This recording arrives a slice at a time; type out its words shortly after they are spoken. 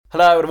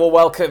Hello and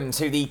welcome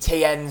to the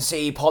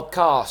TNC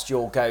podcast,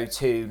 your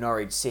go-to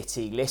Norwich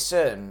City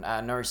listen.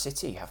 Norwich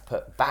City have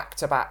put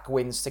back-to-back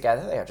wins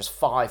together. They are just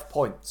 5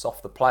 points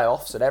off the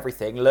playoffs and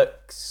everything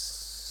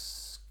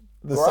looks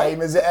the great.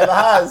 Same as it ever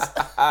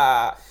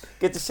has.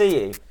 Good to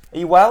see you. Are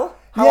you well?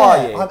 How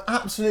are you? I'm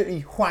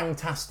absolutely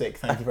whangtastic,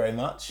 thank you very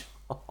much.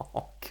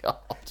 Oh,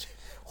 God.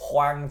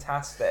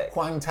 Whangtastic.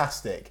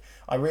 Whangtastic.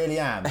 I really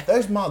am.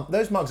 Those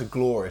mugs are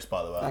glorious,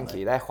 by the way. Thank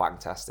you. They're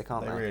whangtastic,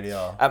 aren't they? They really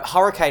are.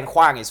 Hurricane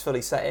Hwang is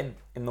fully set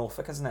in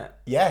Norfolk, isn't it?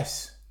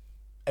 Yes.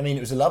 I mean, it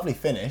was a lovely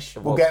finish.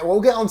 We'll get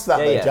onto that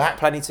though, Jack.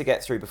 Plenty to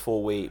get through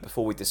before we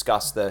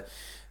discuss the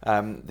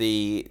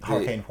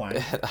Hurricane Hwang.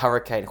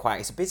 Hurricane Hwang.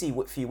 It's a busy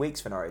few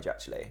weeks for Norwich,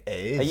 actually.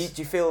 It is.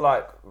 Do you feel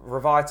like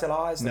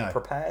revitalised and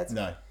prepared?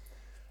 No.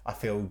 I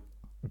feel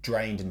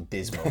drained and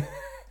dismal.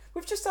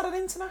 We've just had an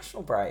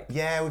international break.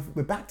 Yeah,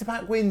 we're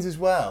back-to-back wins as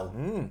well.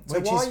 So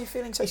why are you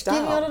feeling so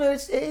down? I don't know.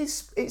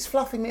 It's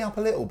fluffing me up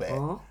a little bit,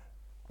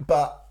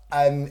 but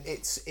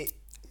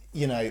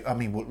you know, I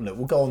mean,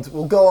 we'll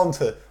go on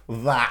to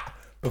that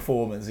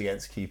performance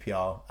against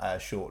QPR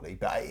shortly,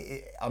 but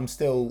I'm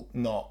still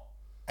not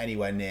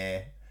anywhere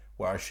near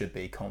where I should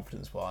be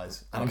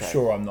confidence-wise, and I'm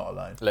sure I'm not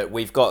alone. Look,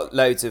 we've got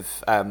loads of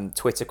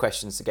Twitter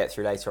questions to get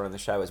through later on in the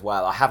show as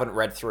well. I haven't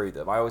read through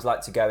them. I always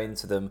like to go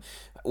into them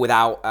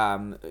without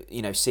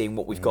seeing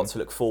what we've got to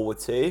look forward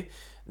to.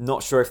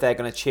 Not sure if they're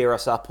going to cheer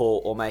us up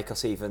or make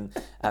us even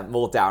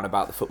more down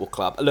about the football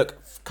club. Look,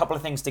 a couple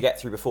of things to get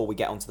through before we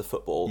get onto the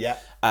football.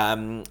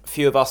 Yeah.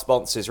 Few of our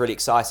sponsors, really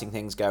exciting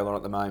things going on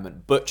at the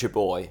moment. Butcher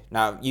Boy.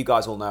 Now, you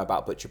guys all know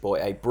about Butcher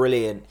Boy, a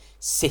brilliant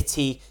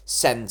city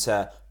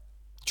centre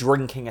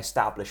drinking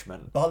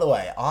establishment. By the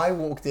way, I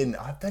walked in.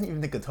 I don't even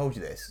think I told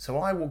you this. So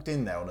I walked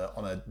in there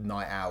on a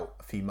night out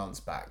a few months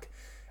back,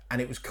 and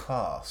it was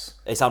class.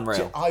 It's unreal.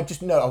 So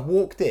I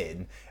walked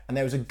in, and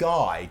there was a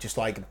guy just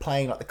like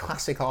playing like the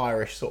classic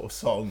Irish sort of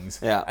songs.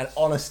 Yeah. And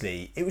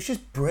honestly, it was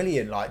just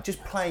brilliant. Like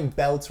just playing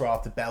belter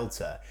after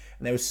belter,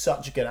 and there was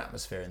such a good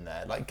atmosphere in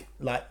there. Like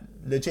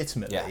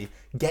legitimately,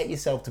 get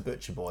yourself to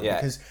Butcher Boy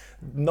because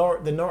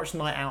the Norwich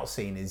night out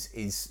scene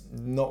is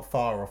not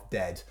far off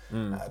dead.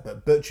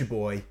 But Butcher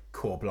Boy,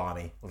 core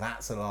blimey,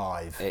 that's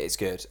alive. It is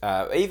good.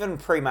 Even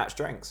pre-match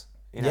drinks.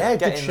 You know, Yeah, get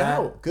good in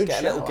shout. There, Good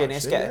get a little shout,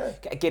 Guinness. actually,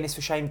 Get a Guinness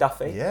for Shane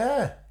Duffy.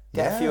 Yeah.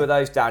 Get a few of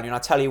those down. And I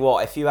tell you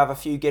what, if you have a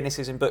few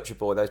Guinnesses in Butcher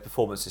Boy, those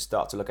performances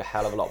start to look a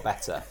hell of a lot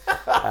better.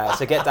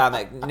 So get down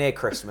there near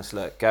Christmas.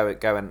 Look, go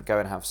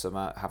and have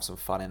some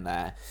fun in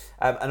there.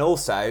 And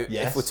also,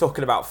 if we're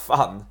talking about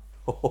fun,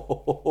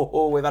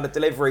 we've had a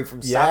delivery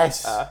from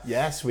Santa.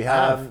 Yes, we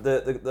have.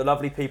 The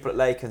lovely people at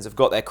Lakens have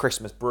got their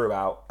Christmas brew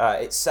out.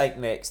 It's St.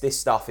 Nick's. This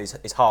stuff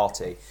is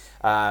hearty.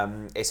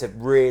 It's a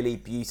really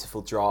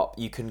beautiful drop.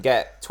 You can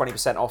get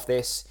 20% off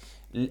this.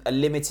 A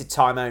limited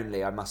time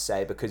only, I must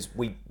say, because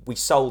we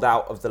sold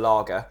out of the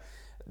lager.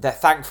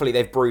 Thankfully,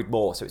 they've brewed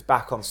more, so it's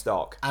back on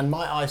stock. And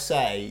might I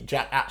say,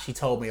 Jack actually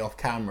told me off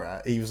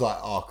camera, he was like,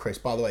 "Oh, Chris,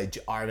 by the way,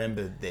 I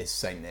remember this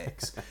St.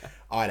 Nick's.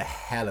 I had a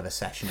hell of a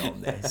session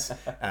on this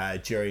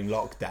during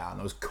lockdown.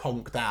 I was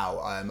conked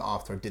out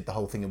after I did the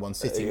whole thing in one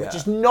sitting, which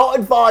is not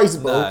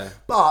advisable. No.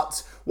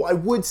 But what I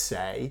would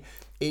say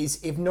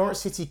is if Norwich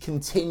City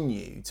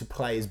continue to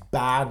play as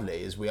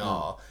badly as we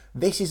are,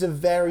 this is a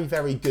very,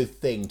 very good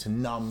thing to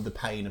numb the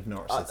pain of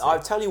Norwich City. I'll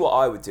tell you what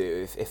I would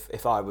do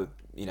if I were,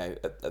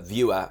 a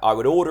viewer. I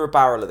would order a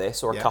barrel of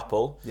this or a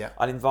couple. Yeah.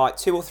 I'd invite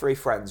 2 or 3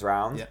 friends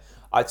round. Yeah.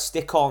 I'd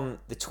stick on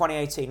the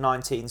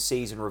 2018-19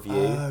 season review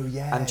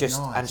and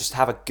just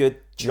have a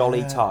good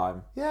jolly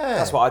time. Yeah.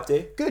 That's what I'd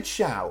do. Good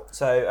shout.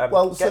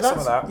 So get some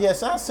of that. Yes,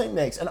 that's St.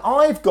 Nick's. And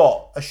I've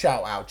got a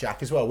shout out,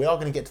 Jack, as well. We are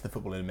going to get to the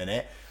football in a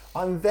minute.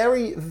 I'm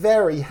very,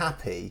 very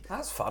happy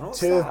That's fun. What's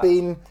to that? have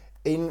been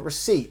in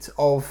receipt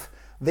of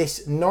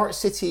this Norwich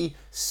City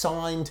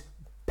signed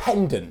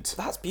pendant.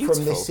 That's beautiful.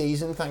 From this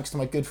season, thanks to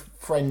my good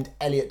friend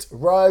Elliot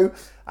Rowe.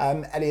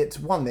 Elliot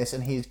won this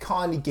and he's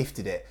kindly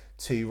gifted it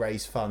to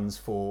raise funds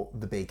for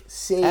the Big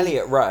C.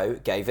 Elliot Rowe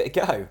gave it a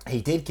go.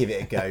 He did give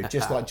it a go,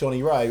 just like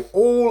Johnny Rowe.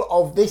 All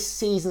of this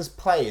season's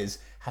players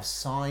have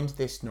signed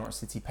this Norwich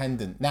City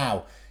pendant.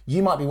 Now,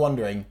 you might be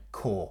wondering,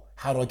 Core,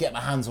 how do I get my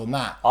hands on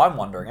that? I'm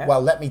wondering it.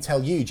 Well, let me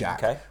tell you,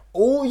 Jack. Okay.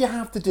 All you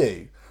have to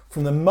do,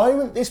 from the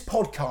moment this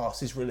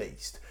podcast is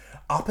released,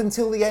 up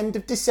until the end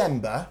of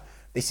December,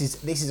 this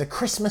is a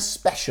Christmas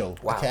special,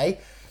 okay?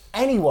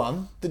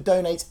 Anyone that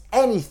donates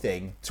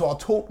anything to our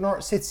Talk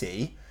Norwich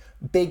City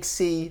Big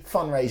C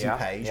fundraising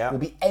page will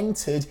be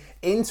entered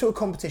into a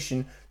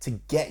competition to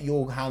get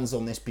your hands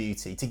on this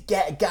beauty, to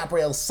get a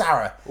Gabriel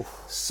Sara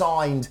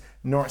signed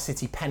Norwich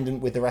City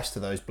pendant with the rest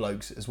of those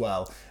blokes as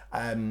well.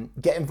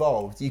 Get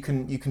involved. You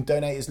can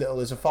donate as little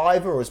as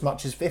 £5 or as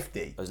much as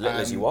 50. As little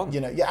as you want.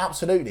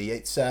 Absolutely.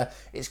 It's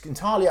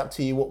entirely up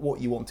to you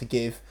what you want to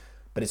give,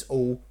 but it's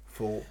all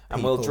for and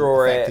people we'll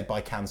draw affected it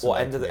by cancer.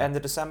 What, end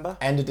of December?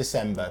 End of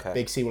December. Okay.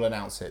 Big C will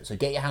announce it. So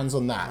get your hands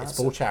on that. It's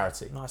for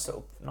charity. Nice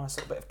little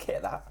bit of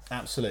kit, that.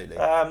 Absolutely.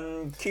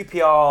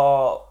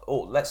 QPR.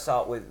 Let's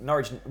start with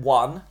Norwich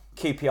 1,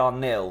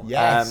 QPR 0.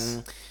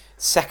 Yes.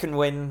 Second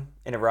win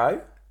in a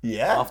row.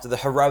 Yeah. After the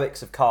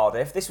heroics of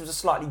Cardiff, this was a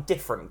slightly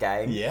different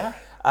game. Yeah.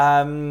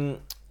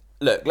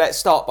 Look, let's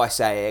start by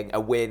saying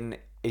a win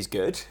is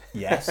good.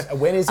 Yes, a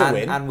win is a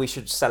win. And we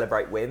should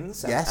celebrate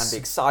wins and be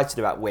excited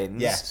about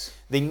wins. Yes.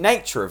 The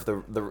nature of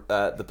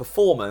the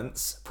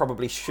performance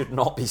probably should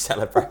not be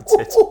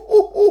celebrated.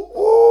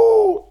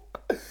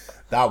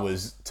 That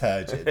was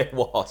turgid. It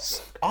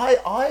was.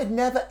 I had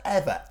never,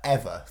 ever,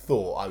 ever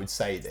thought I would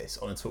say this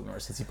on a Talk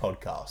Norwich City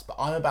podcast, but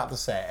I'm about to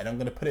say it, and I'm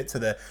going to put it to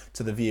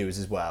the viewers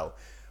as well.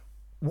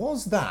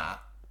 Was that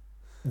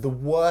the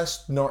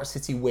worst Norwich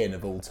City win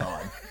of all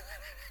time?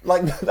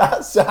 Like,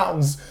 that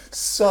sounds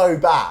so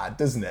bad,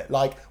 doesn't it?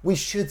 Like, we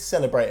should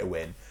celebrate a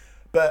win,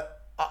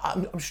 but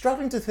I'm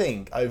struggling to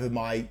think over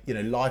my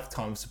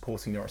lifetime of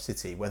supporting Norwich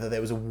City whether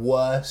there was a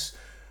worse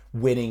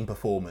winning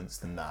performance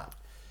than that.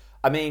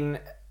 I mean,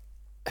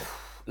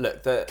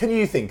 look, Can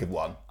you think of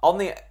one?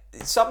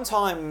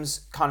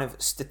 Sometimes kind of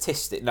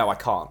no, I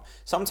can't.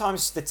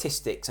 Sometimes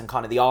statistics and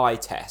kind of the eye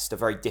test are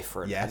very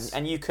different. Yes.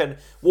 And you can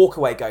walk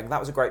away going, that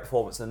was a great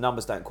performance, and the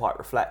numbers don't quite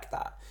reflect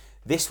that.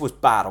 This was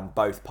bad on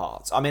both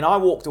parts. I mean, I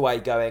walked away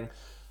going,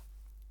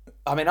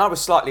 I was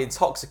slightly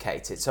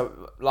intoxicated,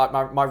 so like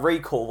my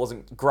recall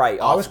wasn't great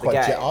after the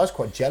game. I was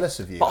quite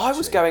jealous of you. But actually. I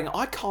was going,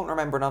 I can't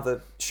remember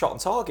another shot on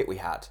target we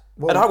had.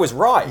 And I was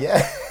right.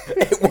 Yeah.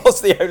 It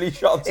was the only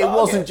shot on target. It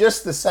wasn't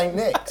just the St.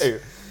 Nick's. No.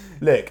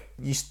 Look,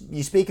 you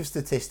speak of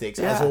statistics.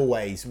 Yeah. As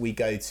always, we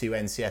go to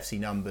NCFC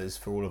numbers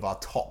for all of our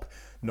top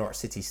Norwich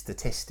City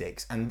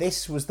statistics. And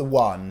this was the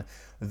one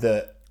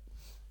that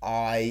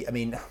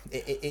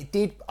it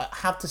did, I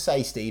have to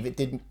say, Steve, it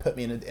didn't put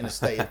me in a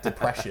state of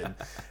depression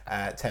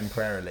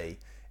temporarily.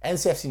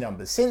 NCFC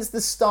numbers. Since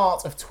the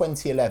start of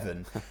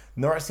 2011,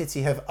 Norwich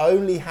City have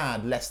only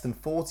had less than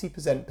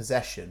 40%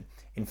 possession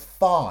in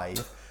 5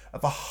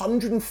 of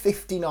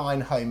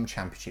 159 home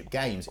championship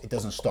games. It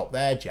doesn't stop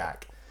there,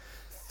 Jack.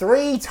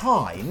 3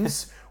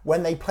 times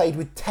when they played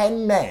with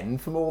 10 men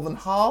for more than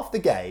half the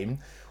game,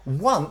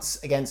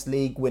 once against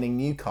league-winning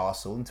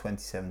Newcastle in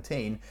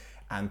 2017,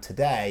 and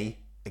today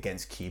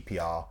against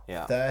QPR,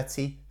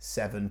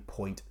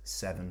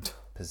 37.7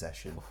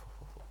 possession.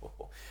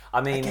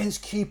 I mean,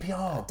 against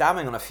QPR.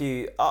 Damning on a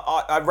few.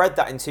 I read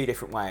that in 2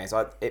 different ways.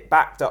 It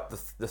backed up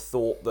the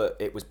thought that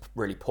it was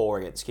really poor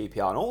against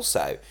QPR, and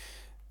also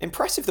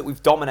impressive that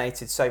we've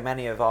dominated so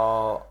many of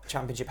our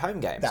championship home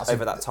games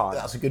over that time.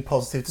 That's a good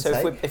positive to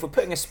take. So if we're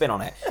putting a spin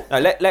on it, no,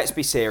 let's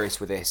be serious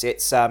with this.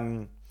 It's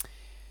the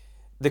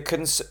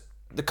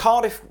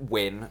Cardiff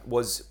win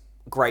was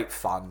great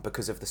fun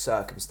because of the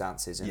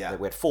circumstances. And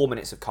we had 4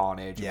 minutes of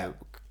carnage. Yeah.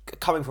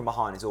 Coming from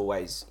behind is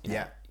always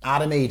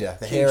Adam Eder,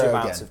 the huge hero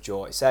amounts again. of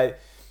joy. So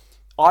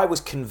I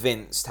was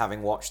convinced,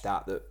 having watched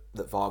that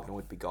Wagner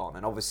would be gone.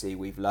 And obviously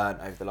we've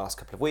learned over the last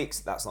couple of weeks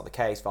that that's not the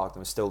case. Wagner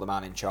was still the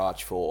man in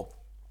charge for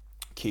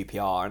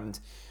QPR. And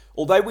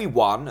although we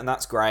won, and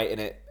that's great, and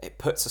it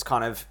puts us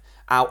kind of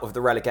out of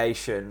the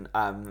relegation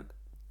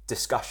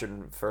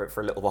discussion for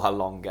a little while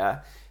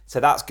longer. So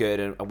that's good,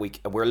 and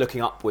we're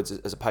looking upwards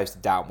as opposed to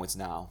downwards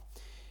now.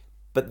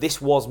 But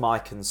this was my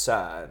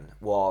concern,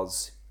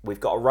 was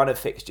we've got a run of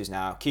fixtures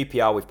now.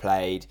 QPR we've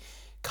played,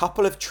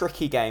 couple of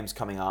tricky games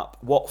coming up.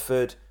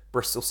 Watford,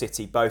 Bristol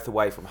City, both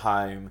away from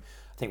home.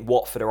 I think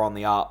Watford are on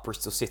the up,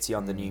 Bristol City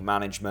under new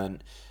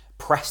management.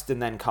 Preston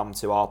then come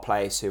to our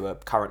place, who are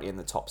currently in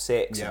the top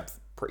 6, and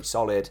pretty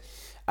solid.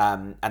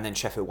 And then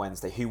Sheffield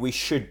Wednesday, who we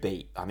should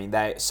beat. I mean,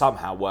 they're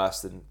somehow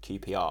worse than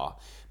QPR.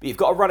 But you've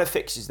got a run of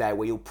fixtures there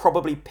where you'll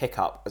probably pick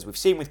up, as we've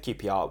seen with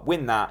QPR,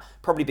 win that,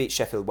 probably beat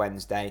Sheffield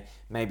Wednesday,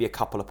 maybe a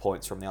couple of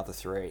points from the other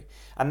 3.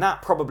 And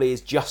that probably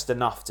is just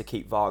enough to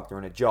keep Wagner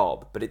in a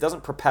job, but it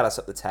doesn't propel us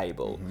up the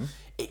table. Mm-hmm.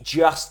 It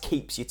just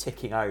keeps you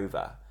ticking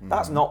over. Mm-hmm.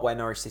 That's not where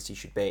Norwich City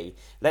should be.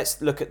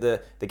 Let's look at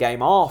the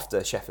game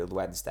after Sheffield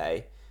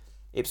Wednesday,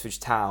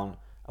 Ipswich Town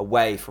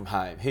away from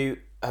home, who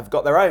have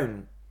got their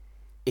own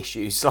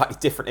issues, slightly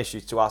different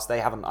issues to us.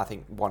 They haven't, I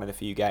think, won in a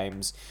few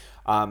games.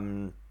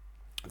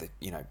 They,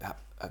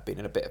 have been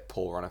in a bit of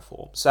poor run of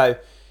form. So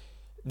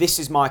this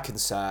is my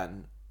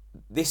concern.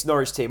 This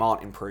Norwich team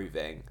aren't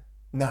improving.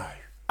 No.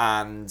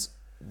 And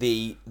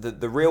the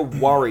real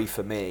worry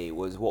for me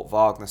was what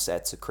Wagner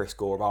said to Chris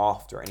Gorham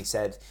after, and he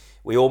said,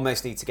 we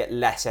almost need to get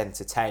less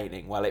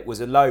entertaining. Well, it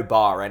was a low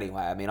bar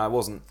anyway. I mean, I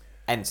wasn't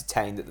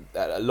entertained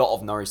at a lot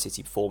of Norwich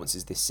City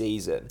performances this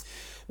season.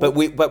 But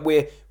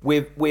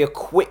we're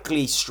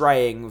quickly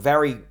straying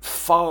very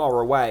far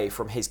away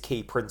from his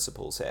key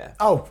principles here.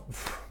 Oh,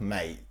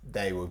 mate,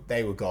 they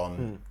were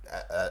gone.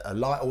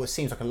 It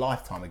seems like a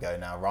lifetime ago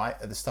now, right?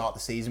 At the start of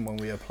the season, when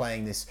we were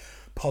playing this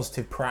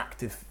positive,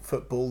 proactive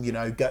football,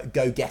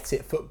 go get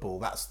it football.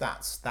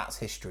 That's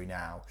history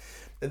now.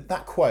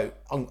 That quote,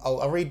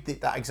 I'll read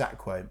that exact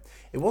quote.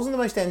 It wasn't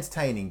the most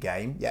entertaining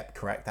game. Yep,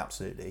 correct,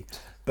 absolutely.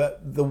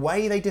 But the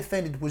way they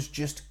defended was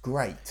just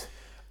great.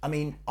 I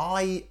mean,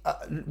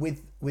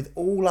 with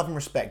all love and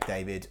respect,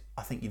 David,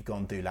 I think you've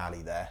gone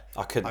doolally there.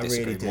 I couldn't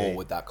disagree more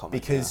with that comment.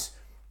 Because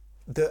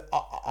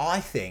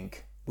I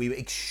think we were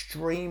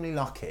extremely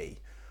lucky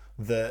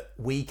that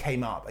we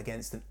came up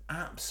against an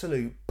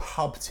absolute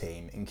pub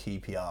team in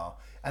QPR,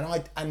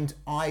 and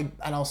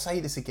I'll say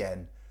this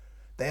again,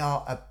 they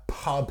are a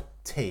pub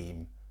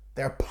team.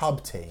 They're a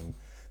pub team.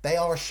 They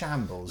are a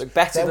shambles. Look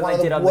better than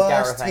they did under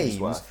Gareth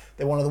Ainsworth.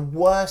 They're one of the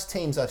worst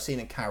teams I've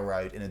seen at Carrow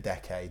Road in a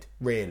decade,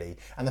 really.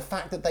 And the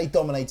fact that they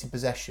dominated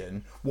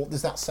possession, what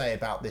does that say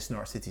about this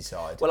Norwich City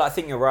side? Well, I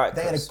think you're right,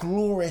 They had Chris. a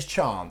glorious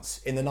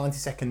chance in the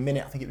 92nd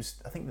minute. I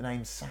think the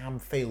name's Sam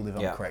Field, if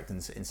I'm correct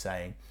in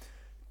saying.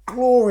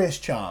 Glorious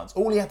chance.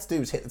 All he had to do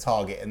was hit the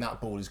target, and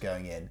that ball is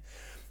going in.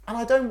 And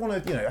I don't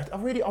want to, I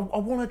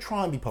want to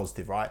try and be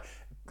positive, right?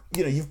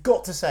 You've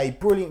got to say,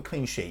 brilliant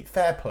clean sheet,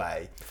 fair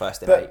play.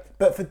 First in 8.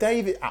 But for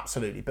David,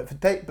 absolutely. But for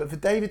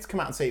David to come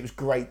out and say it was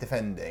great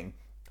defending,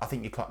 I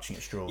think you're clutching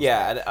at straws.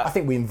 Yeah, and I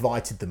think we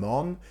invited them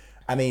on.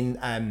 I mean,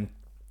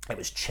 it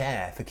was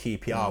Chair for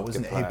QPR,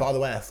 wasn't it? Who, by the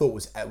way, I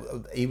thought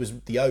he was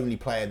the only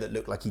player that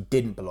looked like he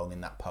didn't belong in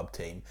that pub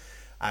team.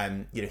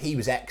 He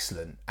was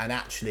excellent, and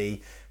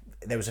actually,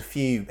 there was a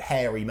few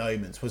hairy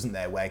moments, wasn't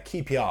there, where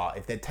QPR,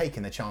 if they'd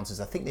taken their chances,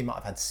 I think they might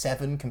have had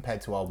 7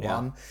 compared to our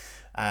 1.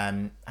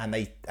 And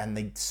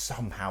they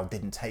somehow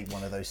didn't take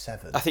one of those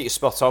 7. I think you're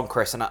spot on,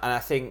 Chris, and I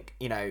think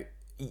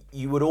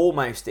you would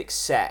almost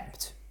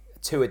accept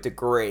to a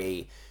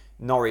degree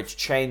Norwich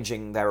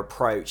changing their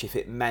approach if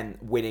it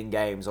meant winning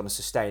games on a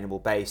sustainable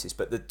basis.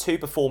 But the 2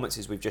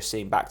 performances we've just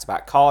seen back to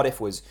back, Cardiff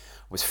was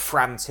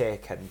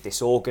frantic and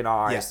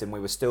disorganised, and we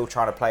were still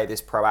trying to play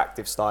this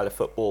proactive style of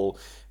football.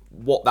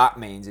 What that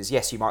means is,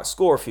 yes, you might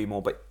score a few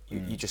more, but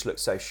you just look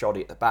so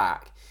shoddy at the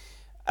back.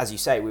 As you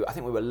say, I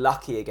think we were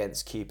lucky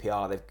against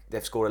QPR.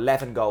 They've scored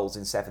 11 goals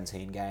in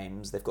 17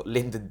 games. They've got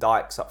Lyndon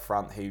Dykes up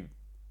front, who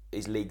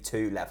is League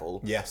 2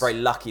 level. Yes. Very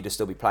lucky to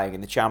still be playing in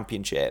the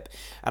Championship.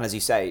 And as you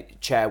say,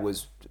 Chair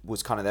was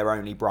kind of their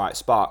only bright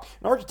spark.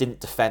 Norwich didn't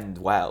defend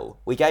well.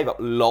 We gave up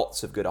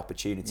lots of good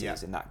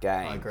opportunities in that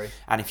game. I agree.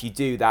 And if you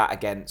do that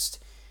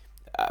against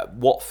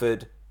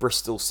Watford,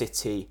 Bristol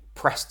City,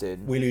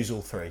 Preston, we lose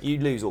all 3. You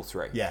lose all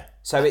 3. Yeah.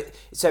 So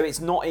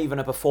it's not even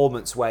a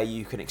performance where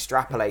you can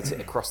extrapolate it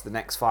across the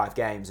next 5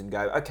 games and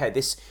go, okay,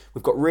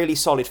 we've got really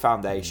solid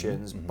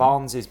foundations.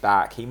 Barnes is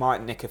back. He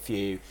might nick a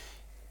few.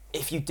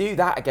 If you do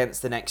that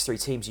against the next 3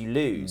 teams, you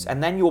lose,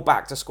 and then you're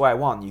back to square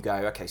one. You go,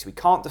 okay, so we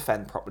can't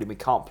defend properly. We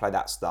can't play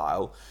that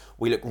style.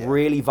 We look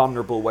really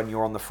vulnerable when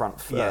you're on the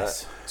front foot.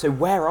 Yes. So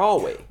where are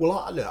we? Well,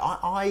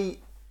 I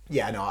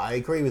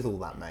agree with all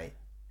that, mate.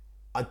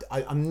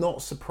 I'm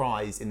not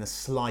surprised in the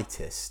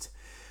slightest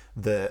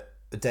that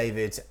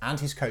David and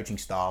his coaching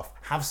staff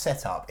have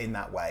set up in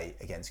that way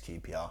against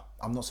QPR.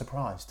 I'm not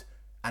surprised.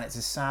 And it's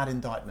a sad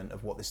indictment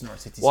of what this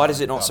Norwich City Why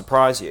does it not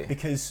surprise you?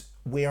 Because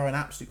we are an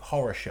absolute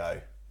horror show.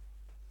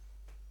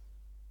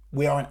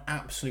 We are an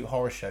absolute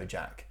horror show,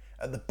 Jack.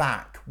 At the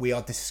back, we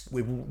are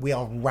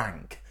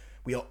rank.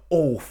 We are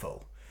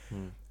awful.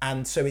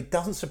 And so it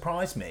doesn't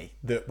surprise me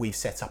that we've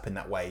set up in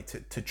that way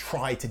to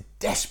try to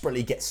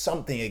desperately get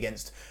something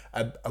against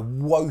a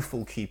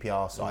woeful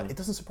QPR side. It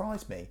doesn't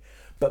surprise me.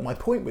 But my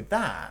point with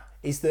that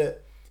is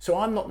that, so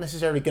I'm not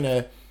necessarily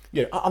going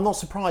to, I'm not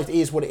surprised it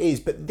is what it is,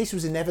 but this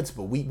was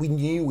inevitable. We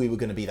knew we were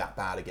going to be that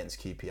bad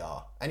against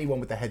QPR.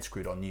 Anyone with their head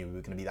screwed on knew we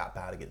were going to be that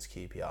bad against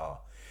QPR.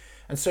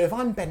 And so if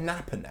I'm Ben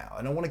Napper now,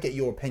 and I want to get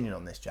your opinion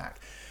on this, Jack,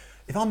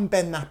 if I'm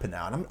Ben Napper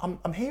now, and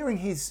I'm hearing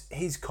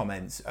his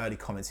comments, early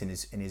comments in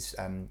his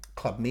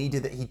club media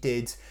that he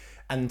did,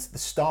 and the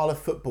style of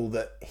football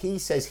that he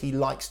says he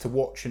likes to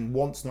watch and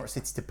wants Norwich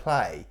City to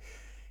play,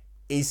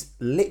 is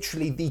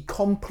literally the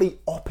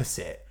complete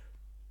opposite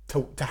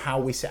to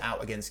how we set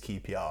out against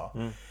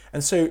QPR.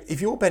 And so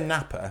if you're Ben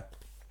Napper,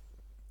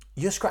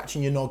 you're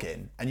scratching your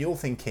noggin and you're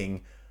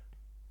thinking,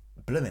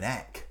 bloomin'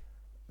 heck,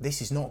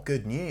 this is not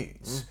good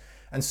news.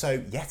 And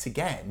so yet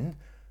again,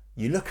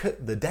 you look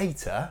at the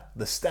data,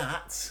 the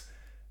stats,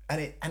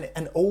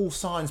 and all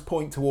signs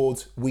point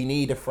towards we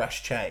need a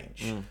fresh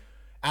change.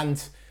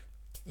 And,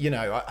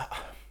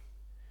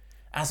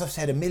 as I've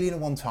said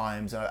 1,000,001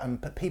 times,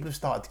 and people have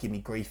started to give me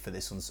grief for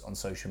this on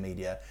social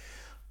media,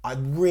 I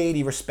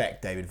really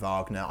respect David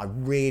Wagner. I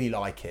really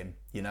like him.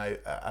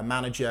 A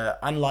manager,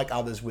 unlike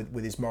others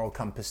with his moral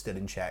compass still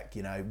in check,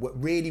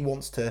 really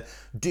wants to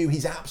do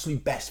his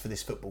absolute best for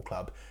this football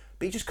club.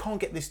 But he just can't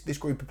get this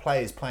group of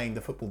players playing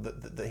the football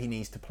that he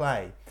needs to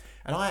play.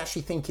 And I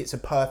actually think it's a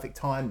perfect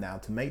time now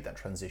to make that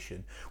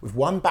transition. We've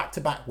won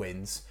back-to-back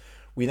wins.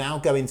 We now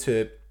go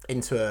into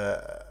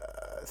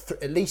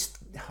at least,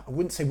 I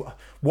wouldn't say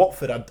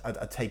Watford,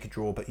 I'd take a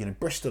draw, but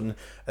Bristol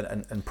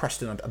and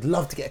Preston, I'd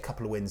love to get a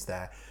couple of wins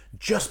there.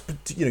 Just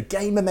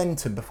gain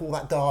momentum before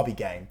that derby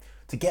game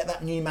to get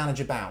that new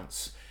manager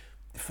bounce.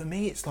 For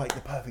me, it's like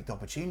the perfect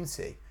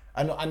opportunity.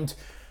 And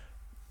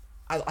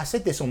I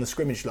said this on the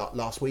scrimmage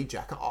last week,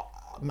 Jack.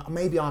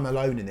 Maybe I'm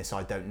alone in this,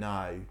 I don't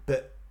know.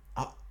 But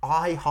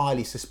I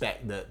highly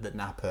suspect that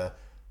Napper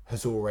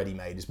has already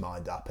made his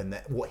mind up, and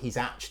that what he's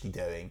actually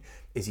doing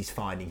is he's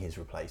finding his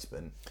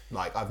replacement.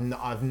 Like,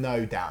 I've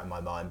no doubt in my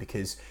mind,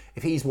 because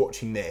if he's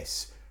watching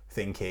this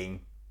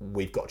thinking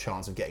we've got a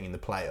chance of getting in the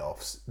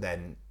playoffs,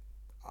 then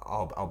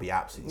I'll be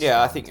absolutely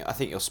Yeah, stunned. I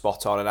think you're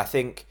spot on, and I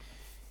think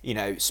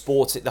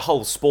the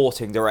whole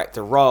sporting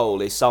director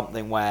role is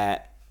something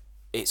where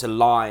it's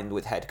aligned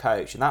with head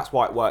coach, and that's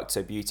why it worked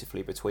so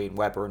beautifully between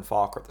Webber and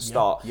Farker at the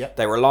start. Yep.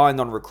 They were aligned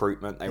on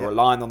recruitment, they were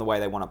aligned on the way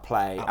they want to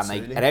play,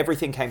 Absolutely. and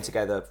everything came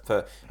together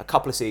for a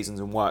couple of seasons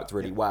and worked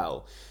really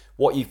well.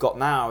 What you've got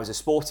now is a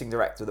sporting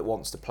director that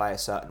wants to play a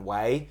certain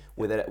way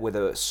with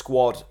a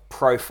squad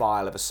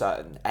profile of a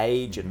certain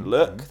age and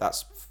look.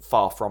 That's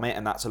far from it,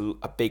 and that's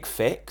a big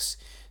fix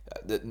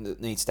that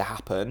needs to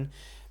happen.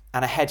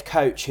 And a head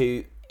coach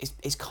who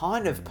is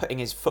kind of putting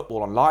his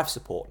football on life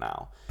support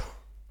now.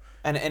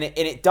 And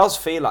it does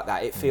feel like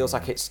that. It feels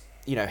like it's,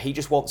 he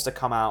just wants to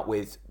come out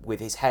with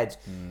his head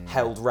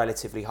held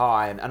relatively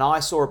high. And I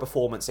saw a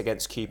performance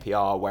against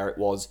QPR where it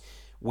was,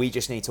 we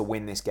just need to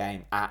win this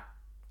game at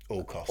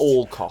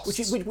all costs. Which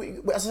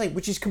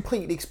is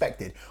completely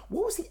expected.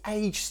 What was the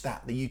age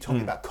stat that you told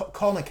me about?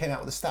 Connor came out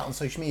with a stat on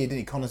social media, didn't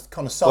he?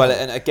 Connor Sullivan. Well,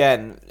 and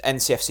again,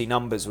 NCFC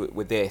numbers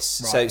with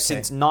this. Right, so okay.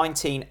 since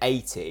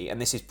 1980, and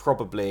this is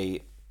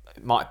probably,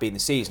 it might have been the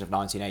season of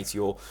 1980,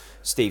 or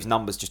Steve's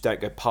numbers just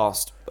don't go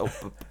past or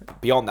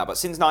beyond that. But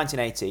since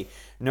 1980,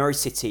 Norwich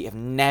City have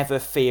never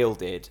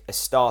fielded a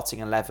starting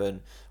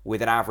 11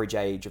 with an average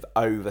age of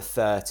over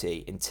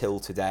 30 until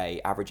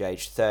today. Average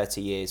age 30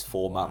 years,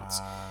 4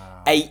 months.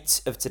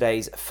 8 of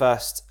today's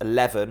first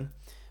 11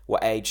 were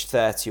aged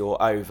 30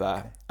 or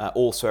over.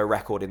 Also a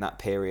record in that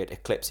period,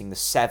 eclipsing the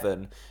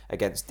 7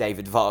 against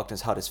David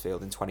Wagner's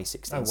Huddersfield in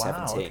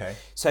 2016-17. Okay.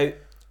 So,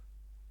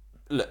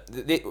 look,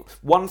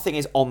 one thing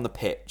is on the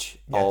pitch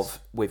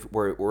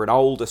we're an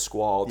older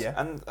squad,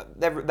 and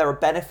there are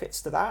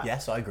benefits to that.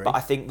 Yes, I agree. But I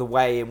think the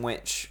way in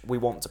which we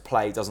want to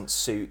play doesn't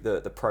suit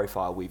the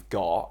profile we've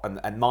got,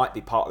 and might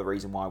be part of the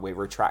reason why we're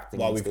retracting.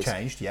 Why we've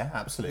changed,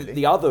 absolutely.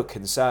 The other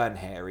concern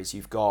here is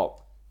you've got,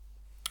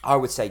 I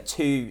would say,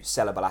 2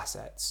 sellable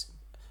assets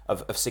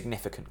of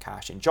significant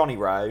cash in Johnny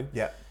Rowe.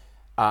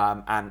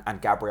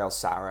 And Gabriel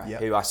Sara,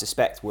 who I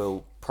suspect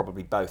will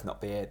probably both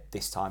not be here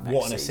this time next season.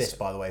 What an assist,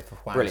 by the way, for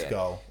Hwang's Brilliant.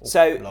 goal.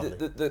 So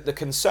the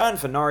concern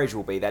for Norwich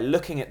will be they're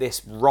looking at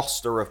this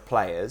roster of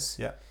players.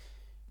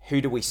 Who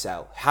do we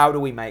sell? How do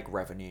we make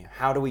revenue?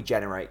 How do we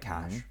generate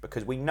cash?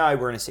 Because we know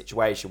we're in a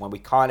situation where we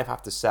kind of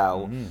have to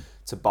sell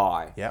to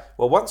buy.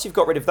 Well, once you've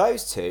got rid of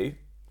those 2,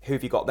 who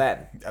have you got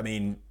then? I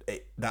mean,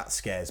 that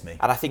scares me.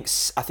 And I think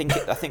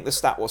the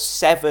stat was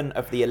 7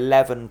 of the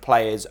 11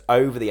 players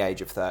over the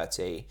age of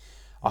 30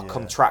 are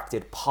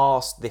contracted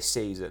past this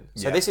season.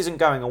 So this isn't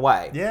going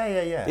away.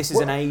 Yeah. This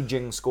is an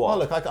ageing squad. Well,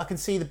 look, I can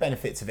see the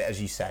benefits of it,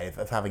 as you say,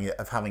 of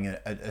having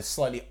a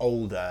slightly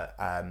older.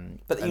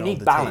 But you need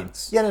older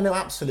balance. Team. Yeah, no,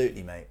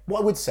 absolutely, mate.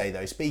 What I would say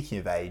though, speaking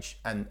of age,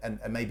 and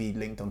maybe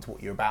linked onto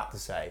what you're about to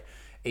say,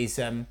 is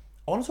I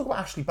want to talk about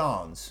Ashley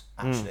Barnes.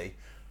 Actually,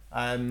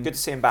 good to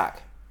see him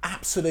back.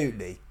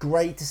 Absolutely,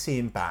 great to see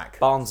him back.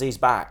 Barnesy's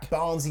back.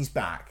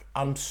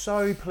 I'm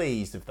so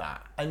pleased of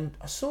that. And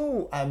I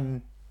saw.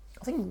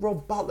 I think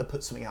Rob Butler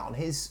put something out on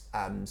his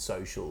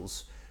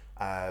socials.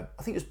 I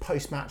think it was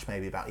post-match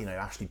maybe about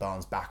Ashley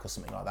Barnes back or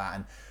something like that.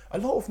 And a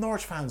lot of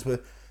Norwich fans were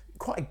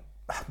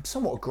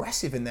somewhat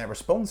aggressive in their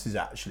responses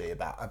actually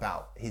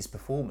about his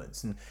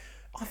performance. And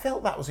I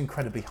felt that was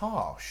incredibly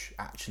harsh.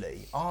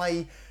 Actually,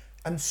 I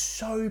am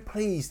so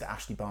pleased that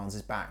Ashley Barnes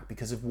is back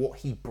because of what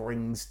he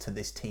brings to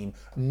this team,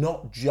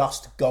 not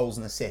just goals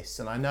and assists.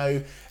 And I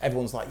know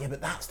everyone's like, yeah,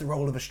 but that's the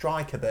role of a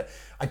striker. But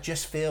I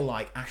just feel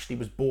like Ashley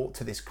was brought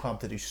to this club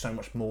to do so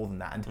much more than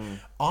that.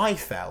 And I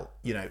felt,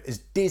 as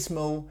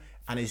dismal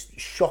and as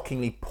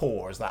shockingly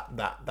poor as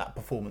that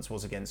performance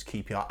was against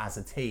QPR as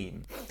a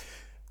team,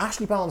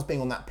 Ashley Barnes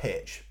being on that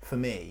pitch, for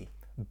me,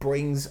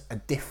 brings a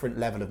different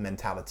level of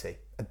mentality.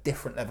 I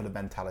don't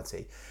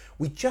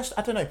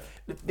know,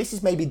 this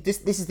is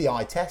the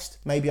eye test.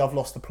 Maybe I've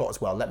lost the plot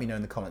as well. Let me know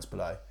in the comments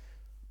below.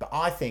 But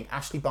I think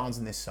Ashley Barnes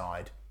on this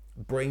side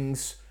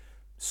brings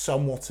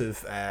somewhat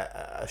of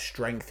a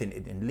strength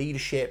in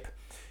leadership.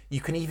 You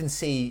can even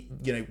see,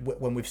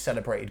 when we've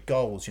celebrated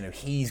goals,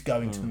 he's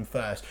going to them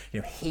first.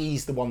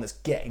 He's the one that's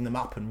getting them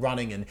up and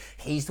running, and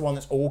he's the one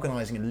that's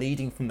organising and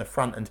leading from the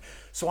front. And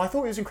so I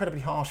thought it was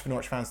incredibly harsh for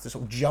Norwich fans to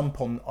sort of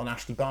jump on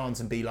Ashley Barnes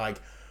and be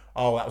like,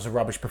 oh, that was a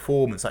rubbish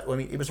performance. It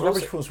was a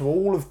rubbish performance for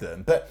all of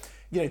them. But,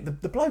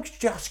 the bloke's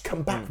just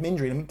come back from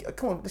injury. I mean,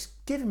 come on, let's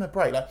give him a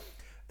break.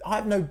 I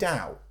have no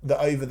doubt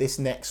that over this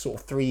next sort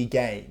of 3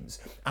 games,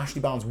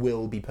 Ashley Barnes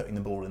will be putting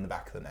the ball in the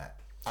back of the net.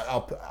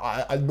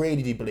 I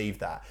really do believe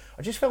that.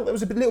 I just felt that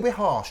was a little bit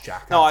harsh,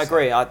 Jack. No, I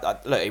agree.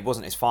 Look, it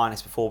wasn't his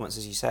finest performance,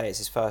 as you say. It's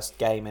his first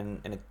game in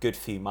a good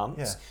few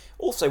months. Yeah.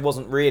 Also,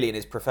 wasn't really in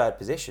his preferred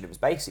position. It was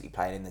basically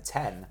playing in the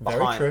 10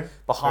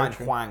 behind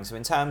Hwang. So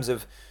in terms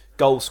of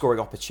goal-scoring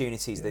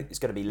opportunities, it's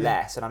going to be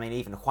less. And I mean,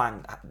 even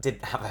Hwang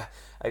didn't have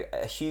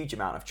a huge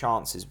amount of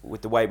chances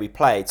with the way we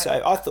played.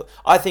 So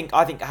I think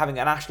having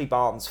an Ashley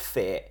Barnes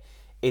fit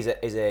is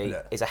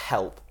a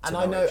help. And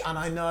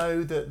I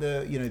know that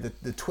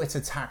the Twitter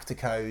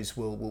tacticos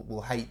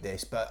will hate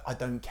this, but I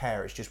don't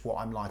care. It's just what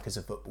I'm like as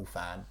a football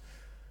fan.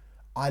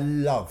 I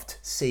loved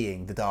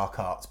seeing the dark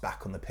arts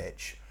back on the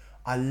pitch.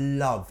 I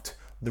loved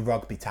the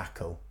rugby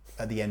tackle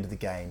at the end of the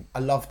game. I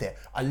loved it.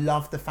 I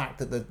loved the fact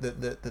that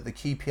the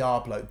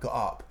QPR bloke got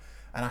up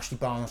and Ashley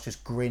Barnes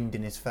just grinned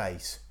in his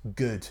face.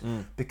 Good.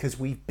 Because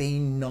we've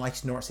been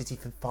nice Norwich City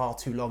for far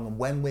too long, and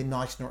when we're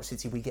nice Norwich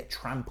City, we get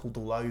trampled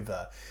all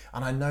over.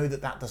 And I know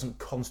that doesn't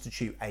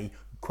constitute a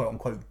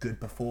quote-unquote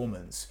good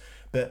performance,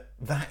 but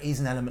that is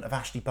an element of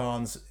Ashley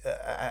Barnes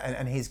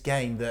and his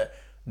game that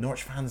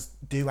Norwich fans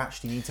do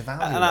actually need to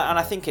value. And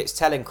I think it's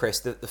telling, Chris,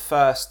 that the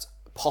first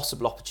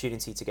possible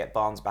opportunity to get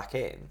Barnes back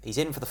in, he's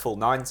in for the full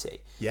 90.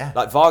 Yeah.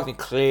 Like, Wagner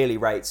clearly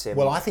rates him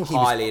I think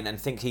highly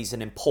and think he's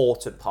an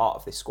important part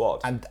of this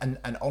squad. And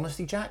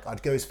honestly, Jack,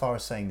 I'd go as far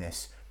as saying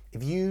this.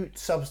 If you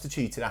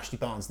substituted Ashley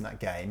Barnes in that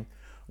game,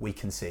 we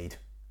concede.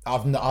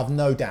 I've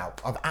no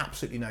doubt. I've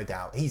absolutely no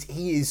doubt.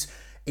 He is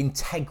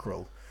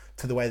integral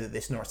to the way that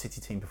this Norwich City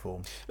team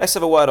performed. Let's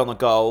have a word on the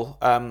goal.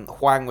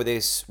 Hwang with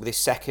his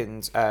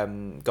second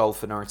goal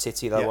for Norwich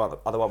City. The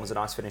other one was a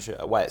nice finish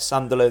away at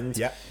Sunderland.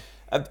 Yeah.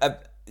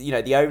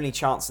 The only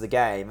chance of the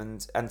game,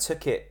 and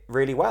took it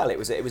really well. It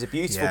was a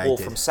beautiful ball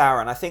from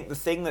Sarah. And I think the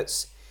thing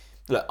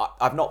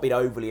I've not been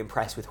overly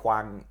impressed with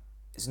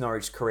Hwang's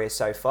Norwich career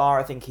so far.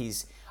 I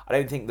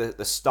don't think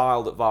the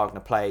style that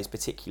Wagner plays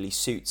particularly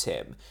suits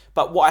him.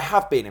 But what I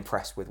have been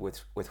impressed with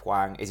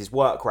Hwang is his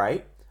work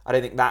rate. I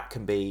don't think that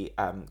can be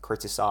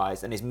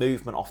criticised, and his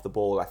movement off the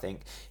ball. I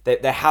think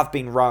there have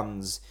been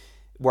runs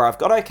where I've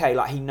got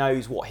he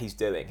knows what he's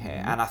doing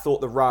here, and I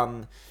thought the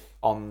run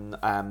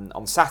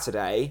on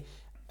Saturday,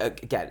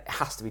 again, it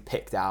has to be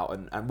picked out,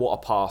 and what a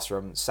pass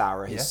from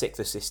Sarah, his sixth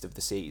assist of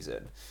the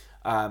season.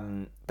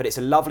 But it's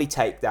a lovely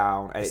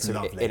takedown,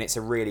 and it's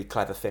a really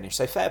clever finish.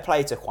 So fair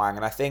play to Hwang,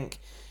 and I think,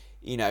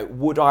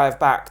 would I have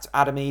backed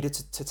Adam Eder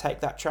to take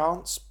that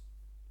chance?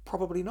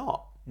 Probably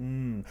not.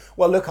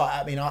 Well, look,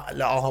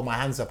 I'll hold my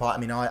hands up.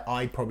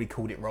 I probably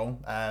called it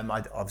wrong.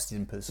 I obviously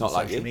didn't put this on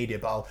social media,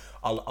 but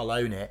I'll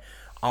own it.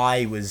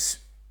 I was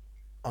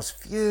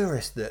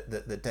furious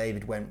that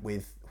David went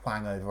with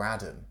Hwang over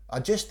Adam. I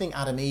just think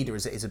Adam Eder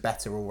is a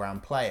better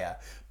all-round player.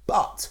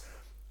 But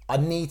I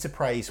need to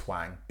praise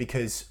Hwang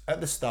because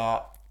at the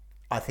start,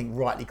 I think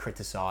rightly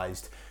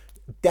criticised,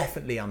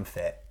 definitely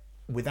unfit,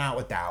 without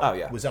a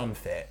doubt, was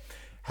unfit.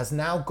 Has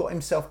now got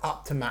himself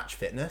up to match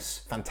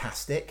fitness,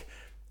 fantastic.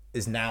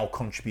 Is now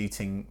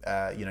contributing,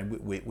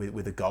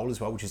 with a goal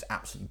as well, which is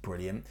absolutely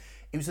brilliant.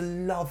 It was a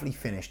lovely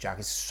finish, Jack.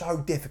 It's so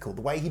difficult.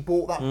 The way he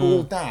brought that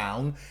ball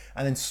down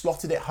and then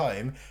slotted it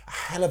home, a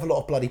hell of a lot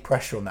of bloody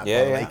pressure on that,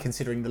 by the way,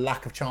 considering the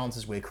lack of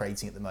chances we're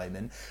creating at the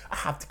moment. I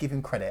have to give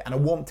him credit, and I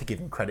want to give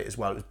him credit as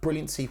well. It was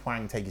brilliant to see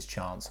Hwang take his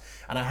chance,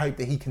 and I hope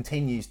that he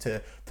continues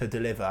to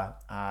deliver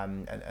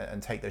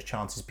and take those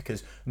chances,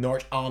 because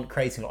Norwich aren't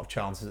creating a lot of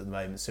chances at the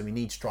moment, so we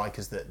need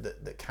strikers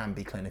that can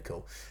be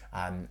clinical.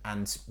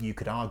 And you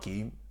could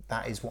argue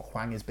that is what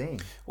Hwang has been.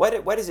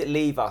 Where does it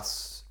leave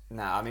us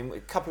now? I mean, a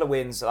couple of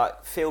wins,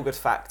 feel-good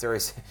factor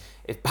is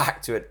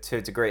back to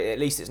a degree. At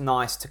least it's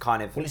nice to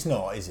kind of... Well, it's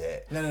not, is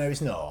it? No,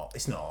 it's not.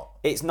 It's not.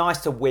 It's nice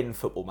to win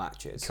football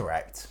matches.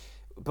 Correct.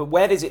 But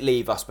where does it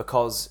leave us?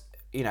 Because,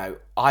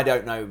 I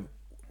don't know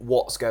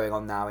what's going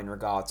on now in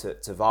regard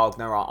to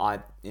Wagner. I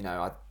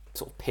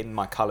sort of pinned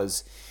my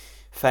colours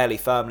fairly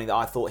firmly that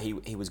I thought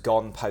he was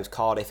gone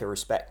post-Cardiff,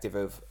 irrespective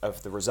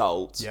of the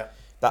results. Yeah.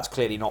 That's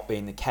clearly not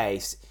been the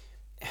case.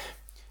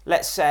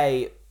 Let's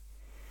say...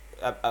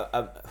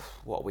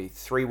 what are we,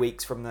 3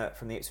 weeks from the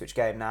Ipswich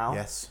game now?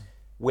 Yes.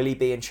 Will he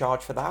be in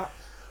charge for that?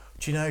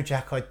 Do you know,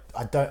 Jack? I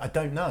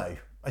don't know.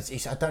 I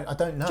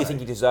don't know. Do you think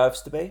he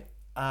deserves to be?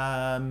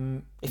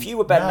 If you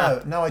were Ben,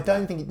 I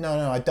don't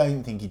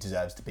think he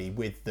deserves to be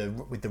with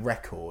the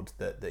record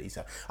that he's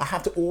had. I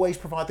have to always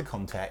provide the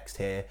context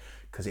here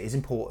because it is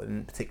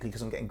important, particularly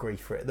because I'm getting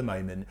grief for it at the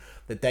moment.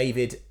 That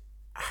David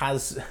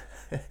has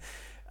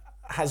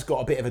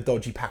got a bit of a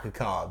dodgy pack of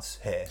cards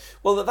here.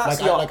 Well,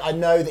 that's I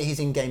know that his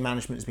in-game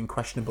management has been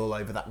questionable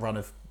over that run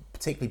of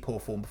particularly poor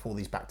form before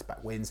these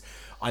back-to-back wins.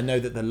 I know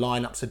that the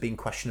lineups have been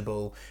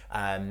questionable.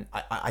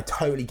 I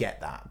totally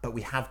get that, but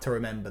we have to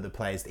remember the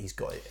players that he's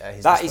got at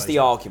his That is the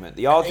disposal. argument.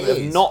 The argument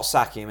of not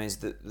sacking him is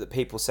that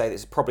people say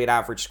this is probably an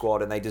average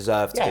squad and they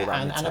deserve to be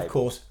around the table. And of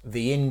course,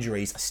 the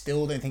injuries. I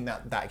still don't think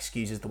that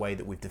excuses the way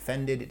that we've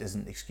defended. It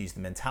doesn't excuse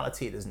the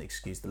mentality. It doesn't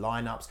excuse the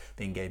lineups,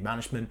 the in-game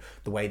management,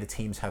 the way the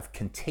teams have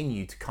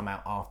continued to come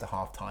out after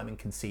half-time and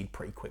concede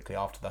pretty quickly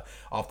after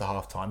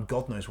half-time.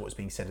 God knows what's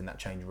being said in that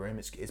changing room.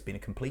 It's been a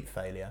complete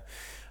failure.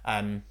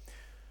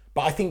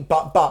 But I think,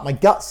 but my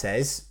gut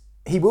says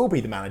he will be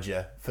the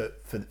manager for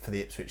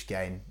the Ipswich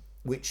game,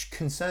 which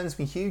concerns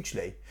me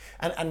hugely.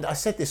 And I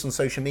said this on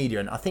social media,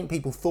 and I think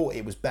people thought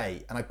it was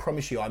bait. And I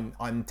promise you,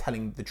 I'm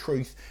telling the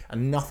truth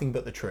and nothing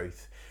but the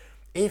truth.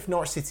 If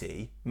Norwich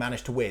City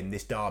manage to win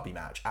this derby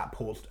match at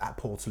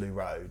Portaloo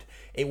Road,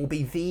 it will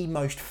be the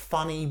most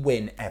funny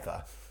win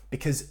ever,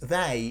 because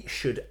they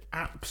should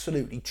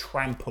absolutely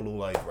trample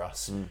all over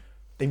us.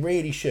 They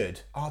really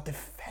should. Our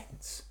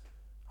defence.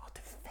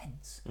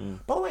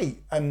 By the way,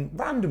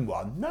 random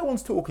one, no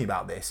one's talking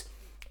about this.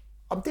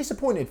 I'm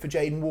disappointed for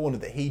Jayden Warner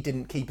that he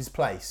didn't keep his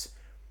place.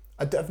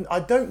 I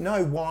don't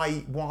know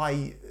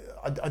why.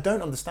 I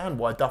don't understand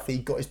why Duffy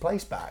got his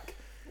place back.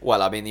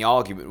 Well, I mean, the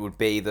argument would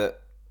be that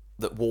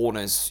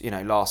Warner's,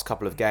 last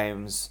couple of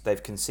games,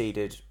 they've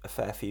conceded a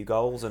fair few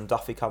goals, and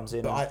Duffy comes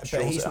in. But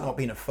he's not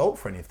been at fault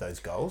for any of those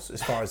goals,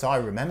 as far as I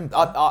remember.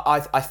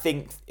 I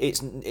think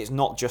it's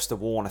not just a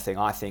Warner thing.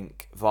 I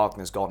think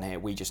Wagner's gone here.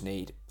 We just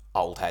need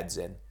old heads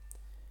in.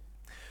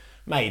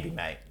 Maybe,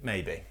 mate.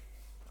 Maybe.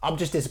 I'm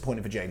just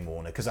disappointed for Jane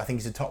Warner because I think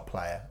he's a top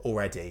player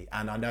already,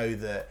 and I know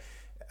that,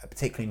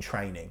 particularly in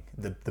training,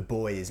 the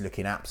boy is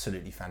looking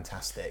absolutely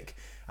fantastic.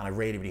 And I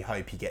really, really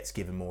hope he gets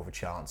given more of a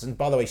chance. And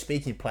by the way,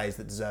 speaking of players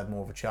that deserve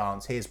more of a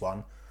chance, here's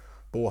one.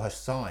 Borja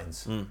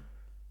Signs.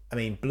 I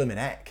mean, bloomin'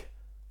 heck.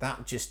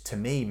 That just, to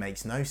me,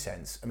 makes no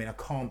sense. I mean, I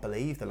can't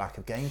believe the lack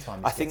of game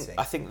time he's getting.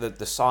 I think that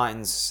the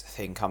Signs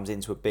thing comes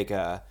into a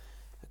bigger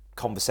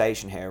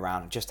conversation here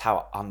around just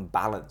how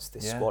unbalanced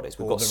this squad is.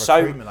 We've got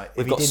so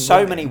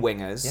many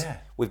wingers. Yeah.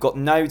 We've got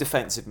no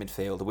defensive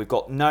midfielder. We've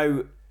got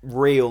no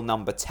real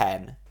number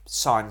 10.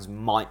 Signs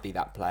might be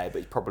that player, but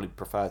he'd probably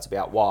prefer to be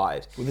out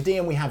wide. Well, the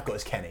DM we have got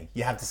is Kenny.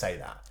 You have to say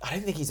that. I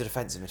don't think he's a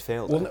defensive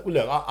midfielder. Well,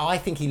 look, I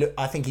think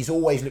he's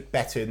always looked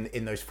better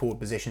in those forward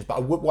positions.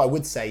 But what I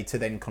would say to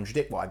then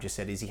contradict what I've just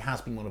said is he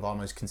has been one of our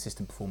most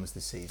consistent performers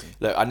this season.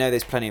 Look, I know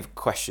there's plenty of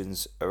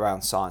questions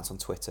around Signs on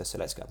Twitter, so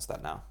let's get into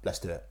that now. Let's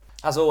do it.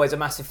 As always, a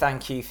massive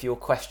thank you for your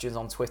questions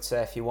on Twitter.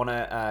 If you want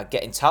to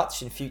get in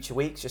touch in future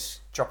weeks,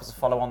 just drop us a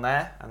follow on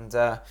there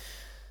and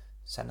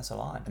send us a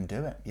line. And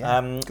do it,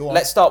 yeah. Go on.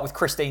 Let's start with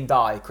Christine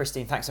Dye.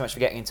 Christine, thanks so much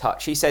for getting in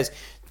touch. She says,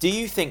 do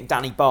you think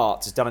Danny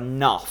Bartz has done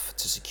enough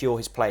to secure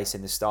his place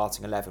in the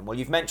starting 11? Well,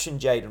 you've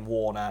mentioned Jayden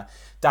Warner.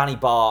 Danny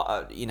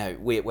Bart,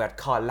 we had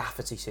Kyle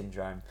Lafferty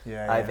syndrome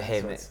over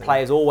him.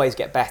 Players always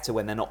get better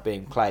when they're not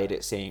being played,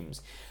 it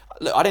seems.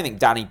 Look, I don't think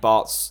Danny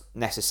Bart's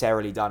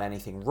necessarily done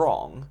anything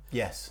wrong.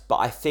 Yes. But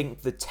I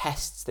think the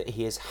tests that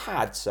he has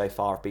had so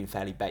far have been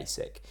fairly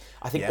basic.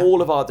 I think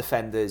all of our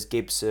defenders,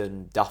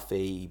 Gibson,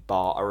 Duffy,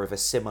 Bart, are of a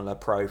similar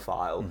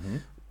profile. Mm-hmm.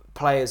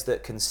 Players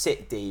that can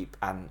sit deep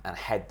and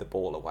head the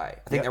ball away.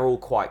 I think they're all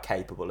quite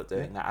capable of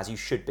doing that, as you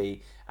should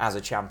be as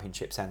a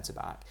championship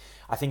centre-back.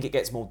 I think it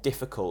gets more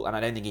difficult, and I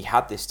don't think he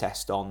had this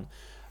test on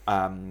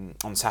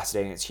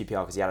Saturday against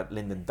QPR because he had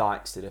Lyndon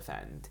Dykes to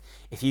defend.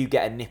 If you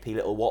get a nippy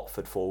little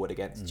Watford forward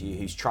against you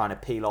who's trying to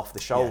peel off the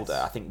shoulder,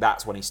 I think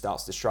that's when he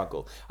starts to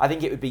struggle. I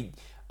think it would be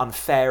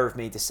unfair of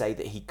me to say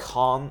that he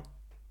can't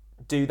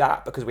do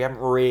that because we haven't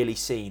really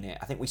seen it.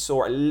 I think we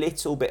saw it a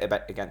little bit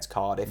against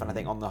Cardiff, and I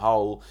think on the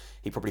whole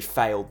he probably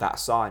failed that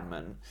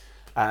assignment.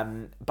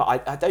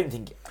 But I don't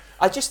think.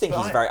 I just think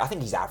I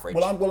think he's average.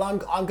 I'm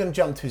going to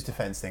jump to his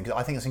defence thing because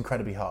I think it's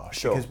incredibly harsh.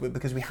 Sure.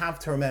 Because we have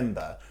to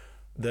remember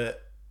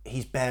that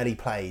he's barely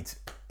played.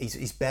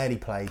 He's barely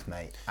played,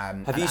 mate.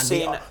 Have you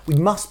seen? We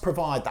must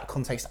provide that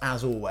context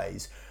as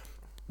always.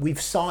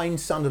 We've signed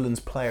Sunderland's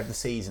Player of the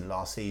Season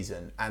last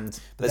season, and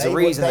there's a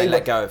reason they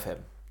let go of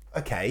him.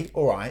 Okay,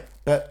 all right,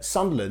 but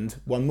Sunderland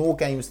won more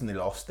games than they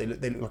lost. They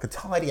look like a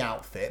tidy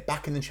outfit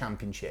back in the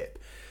Championship,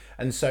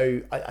 and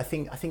so I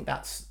think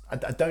that's. I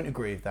don't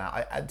agree with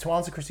that. To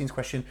answer Christine's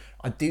question,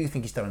 I do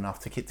think he's done enough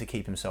to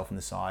keep himself in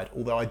the side.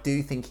 Although I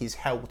do think he's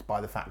helped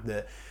by the fact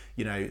that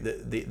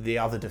the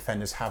other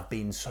defenders have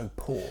been so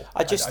poor.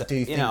 I just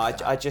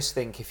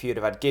think if you'd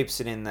have had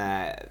Gibson in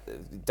there,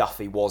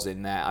 Duffy was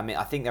in there. I mean,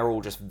 I think they're all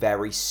just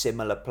very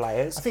similar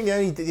players. I think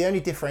the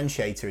only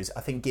differentiator is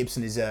I think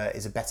Gibson is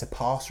a better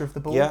passer of the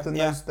ball than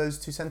those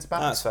two centre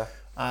backs. That's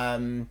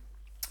fair.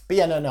 But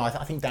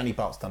I think Danny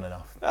Bart's done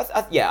enough.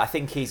 I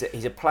think he's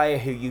a player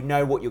who you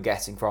know what you're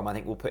getting from. I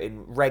think we'll put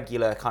in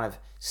regular kind of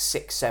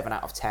 6, 7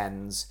 out of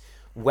 10s.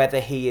 Whether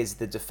he is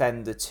the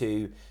defender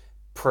to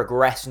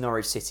progress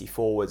Norwich City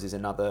forwards is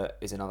another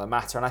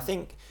matter. And I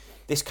think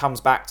this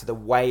comes back to the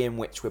way in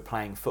which we're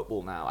playing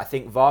football now. I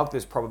think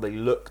Wagner's probably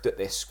looked at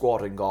this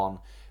squad and gone,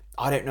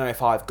 I don't know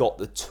if I've got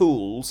the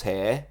tools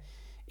here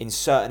in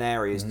certain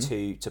areas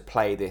to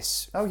play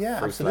this. Oh yeah,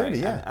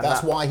 absolutely, yeah. And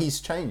that's why he's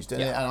changed,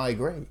 and I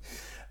agree.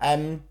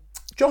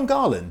 John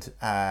Garland.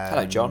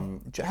 Hello,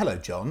 John. Hello,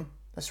 John.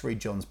 Let's read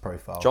John's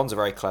profile. John's a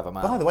very clever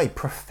man. By the way,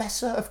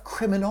 Professor of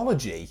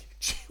Criminology.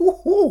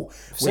 We've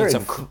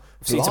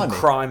seen some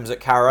crimes at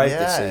Carrow Road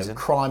this season.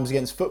 Crimes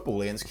against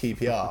football against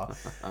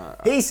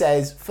QPR. He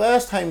says,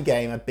 first home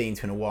game I've been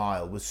to in a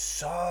while, was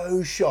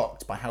so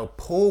shocked by how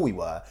poor we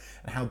were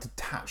and how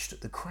detached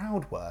the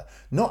crowd were.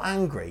 Not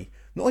angry,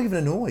 not even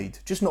annoyed,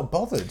 just not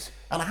bothered.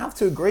 And I have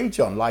to agree,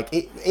 John, like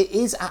it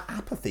is at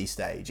apathy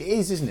stage. It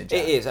is, isn't it, John?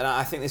 It is, and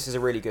I think this is a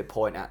really good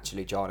point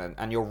actually, John,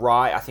 and you're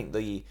right. I think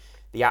the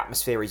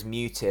atmosphere is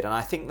muted, and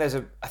I think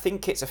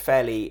it's a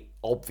fairly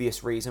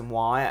obvious reason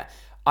why.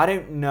 I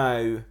don't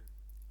know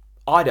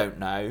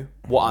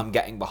what I'm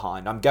getting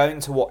behind. I'm going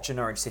to watch a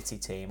Norwich City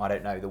team. I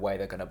don't know the way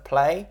they're going to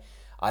play.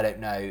 I don't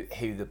know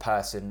who the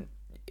person,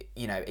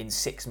 in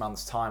 6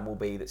 months' time will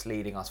be that's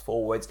leading us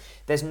forwards.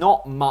 There's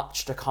not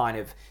much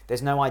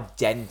there's no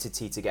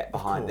identity to get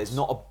behind. There's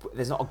not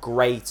a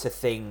greater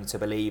thing to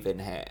believe in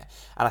here.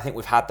 And I think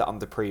we've had that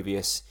under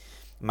previous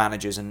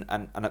managers, and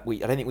I don't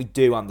think we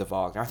do under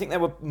Wagner. I think there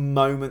were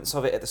moments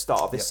of it at the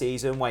start of this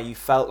season where you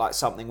felt like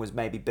something was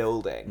maybe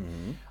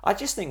building. I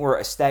just think we're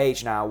at a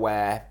stage now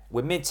where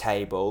we're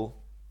mid-table.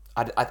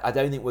 I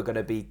don't think we're going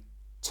to be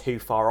too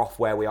far off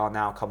where we are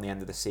now come the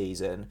end of the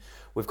season.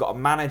 We've got a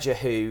manager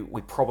who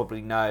we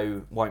probably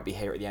know won't be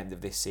here at the end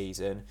of this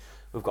season.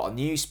 We've got a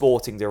new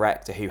sporting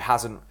director who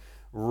hasn't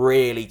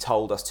really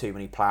told us too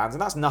many plans,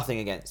 and that's nothing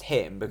against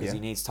him because he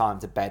needs time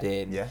to bed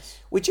in. Yes.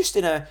 We're just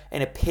in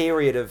a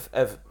period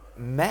of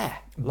meh,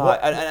 like,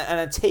 and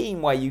a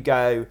team where you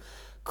go,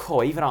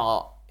 cool, even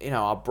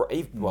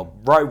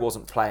Rowe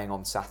wasn't playing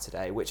on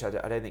Saturday, which I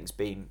don't think's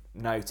been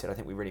noted. I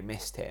think we really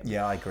missed him.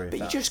 Yeah, I agree with that.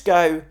 But you just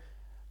go.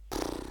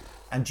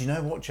 And do you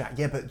know what, Jack?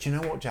 Yeah, but do you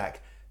know what,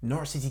 Jack?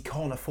 Norwich City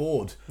can't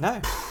afford.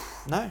 No.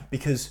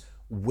 Because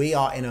we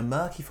are in a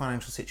murky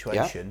financial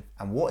situation,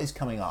 and what is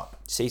coming up?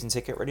 Season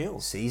ticket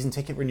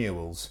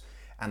renewals.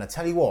 And I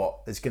tell you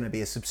what, there's going to be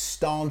a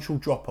substantial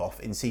drop-off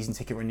in season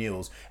ticket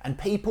renewals. And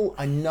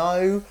I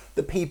know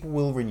that people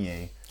will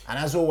renew. And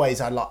as always,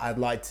 I'd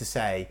like to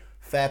say,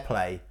 fair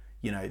play.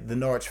 You know, the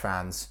Norwich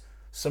fans,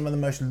 some of the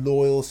most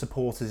loyal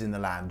supporters in the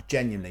land,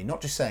 genuinely,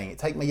 not just saying it.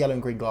 Take my yellow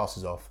and green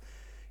glasses off.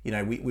 You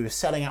know, we were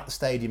selling out the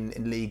stadium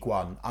in League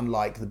One,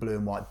 unlike the blue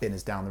and white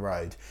Binners down the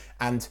road.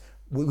 And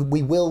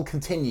we will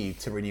continue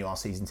to renew our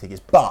season tickets.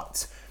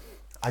 But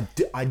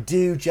I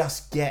do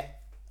just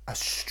get a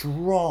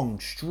strong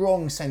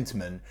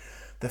sentiment.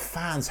 The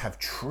fans have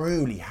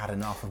truly had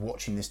enough of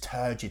watching this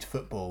turgid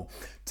football.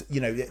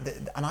 You know,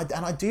 and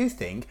I do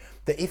think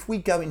that if we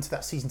go into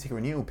that season ticket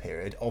renewal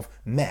period of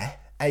meh,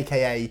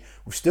 aka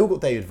we've still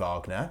got David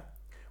Wagner,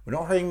 we're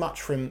not hearing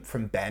much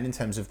from Ben in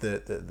terms of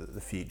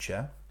the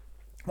future.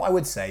 What I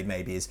would say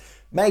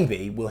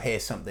maybe we'll hear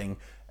something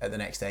at the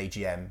next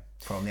AGM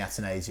from the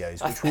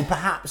Atanasios, which will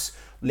perhaps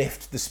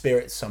lift the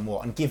spirits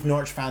somewhat and give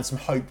Norwich fans some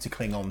hope to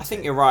cling on to. I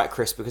think you're right,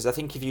 Chris, because I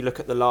think if you look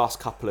at the last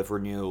couple of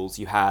renewals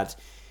you had,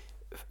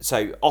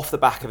 so off the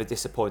back of a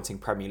disappointing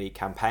Premier League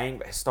campaign,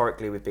 but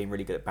historically we've been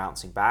really good at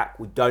bouncing back.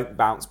 We don't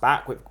bounce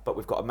back, but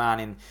we've got a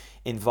man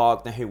in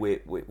Wagner who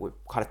we're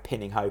kind of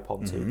pinning hope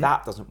onto. Mm-hmm.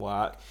 That doesn't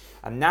work.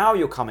 And now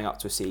you're coming up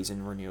to a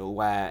season renewal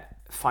where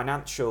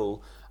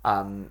financial...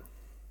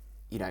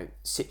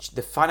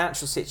 the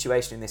financial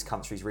situation in this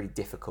country is really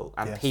difficult,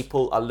 and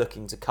people are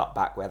looking to cut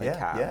back where they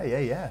can.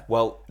 Yeah.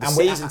 Well, the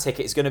season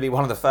ticket is going to be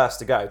one of the first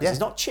to go because it's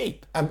not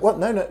cheap. And what?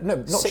 No, not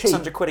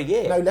 £600 a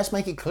year. No, let's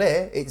make it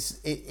clear.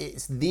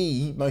 It's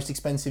the most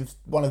expensive,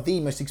 one of the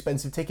most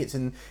expensive tickets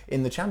in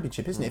the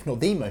Championship, isn't it? If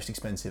not the most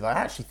expensive. I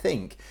actually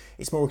think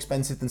it's more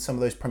expensive than some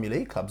of those Premier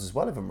League clubs as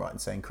well. If I'm right in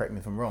saying, correct me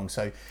if I'm wrong.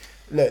 So,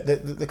 look,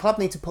 the club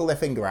need to pull their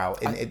finger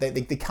out.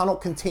 They cannot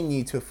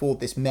continue to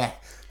afford this meh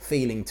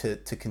feeling to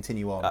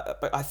continue on.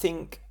 But I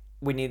think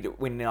we need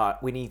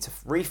to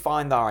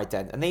refine our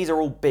identity, and these are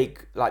all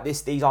big like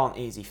this. These aren't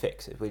easy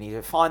fixes. We need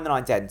to find an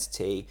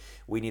identity.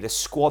 We need a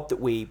squad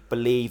that we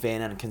believe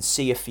in and can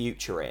see a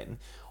future in.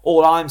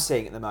 All I'm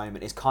seeing at the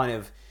moment is kind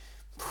of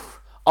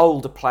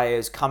older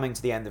players coming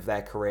to the end of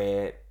their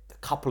career. A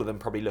couple of them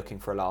probably looking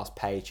for a last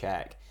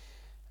paycheck.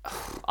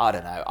 I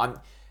don't know. I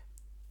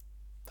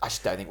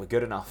just don't think we're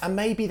good enough. And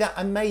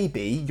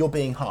maybe you're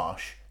being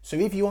harsh. So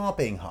if you are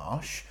being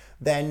harsh,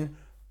 then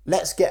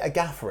let's get a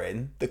gaffer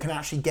in that can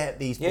actually get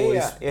these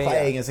boys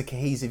playing as a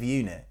cohesive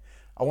unit.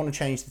 I want to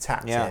change the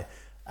tact here.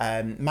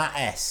 Matt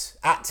S.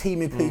 at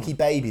Timu Pookie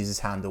Baby is his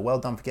handle. Well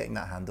done for getting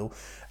that handle.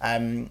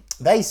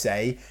 They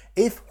say,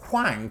 if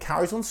Hwang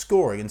carries on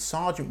scoring and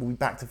Sargent will be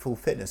back to full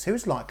fitness, who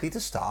is likely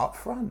to start up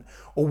front?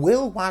 Or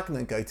will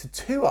Wagner go to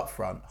two up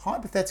front?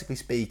 Hypothetically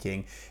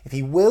speaking, if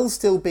he will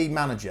still be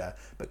manager,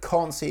 but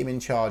can't see him in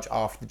charge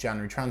after the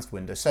January transfer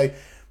window. So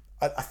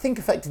I think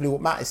effectively what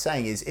Matt is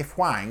saying is if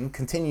Hwang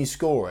continues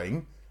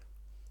scoring,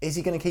 is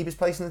he going to keep his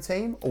place in the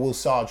team, or will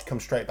Sarge come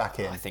straight back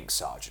in? I think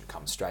Sargent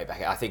comes straight back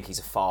in. I think he's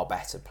a far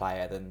better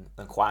player than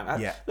Hwang.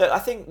 Look, I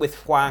think with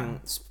Hwang,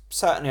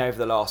 certainly over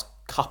the last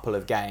couple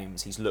of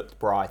games, he's looked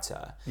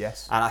brighter.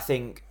 Yes. And I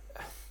think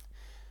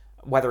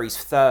whether he's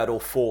third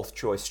or fourth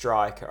choice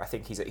striker, I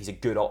think he's a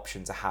good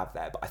option to have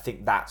there. But I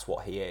think that's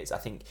what he is. I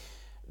think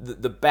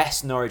the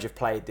best Norwich have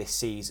played this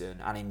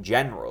season, and in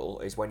general,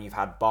 is when you've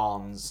had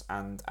Barnes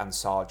and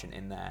Sargent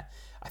in there.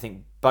 I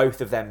think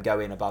both of them go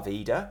in above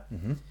Ida.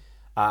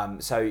 Mm-hmm.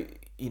 So,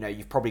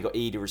 you've probably got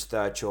Ida as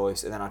third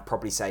choice, and then I'd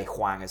probably say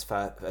Hwang as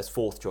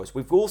fourth choice.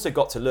 We've also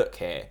got to look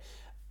here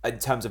in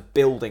terms of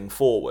building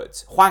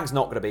forwards. Hwang's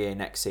not going to be here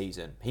next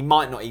season. He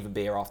might not even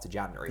be here after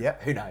January.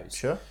 Yep. Who knows?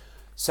 Sure.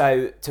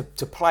 So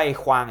to play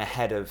Hwang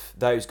ahead of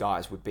those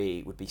guys would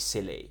be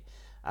silly.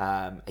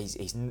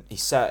 He's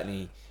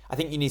certainly... I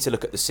think you need to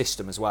look at the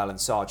system as well,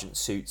 and Sargent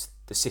suits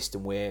the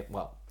system I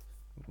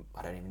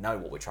don't even know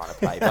what we're trying to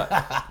play, but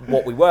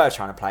what we were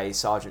trying to play is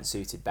Sargent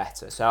suited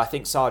better. So I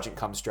think Sargent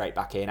comes straight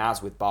back in,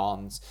 as with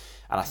Barnes,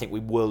 and I think we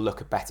will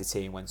look a better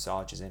team when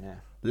Sarge is in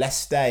here. Let's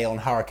stay on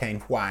Hurricane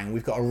Hwang.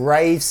 We've got a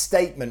rave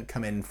statement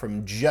come in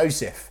from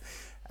Joseph.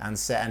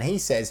 and he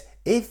says,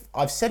 if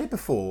I've said it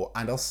before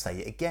and I'll say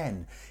it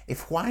again,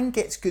 if Hwang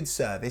gets good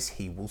service,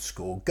 he will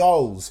score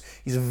goals.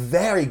 He's a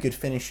very good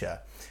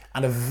finisher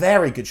and a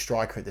very good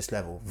striker at this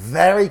level.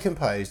 Very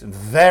composed and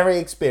very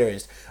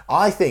experienced.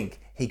 I think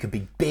he could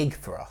be big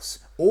for us.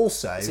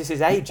 Also, Is this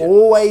his agent? he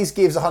always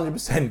gives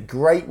 100%.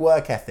 Great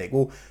work ethic.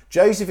 Well,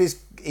 Joseph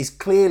is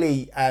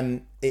clearly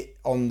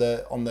on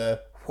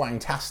the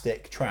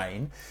Hwang-tastic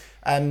train.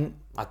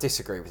 I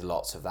disagree with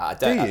lots of that.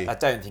 Do you? I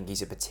don't think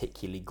he's a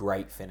particularly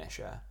great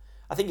finisher.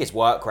 I think his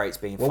work rate's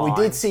been fine. Well,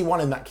 we did see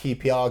one in that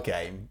QPR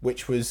game,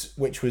 which was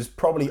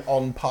probably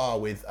on par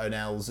with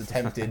Onel's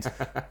attempted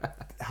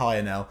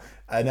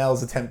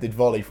Onel's attempted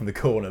volley from the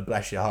corner.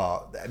 Bless your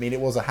heart. I mean,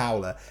 it was a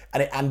howler,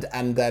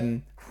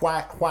 and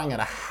Hwang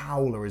had a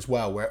howler as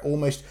well, where it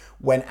almost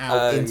went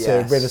out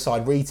into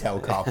Riverside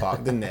Retail car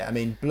park, didn't it? I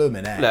mean,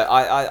 blooming heck. Look,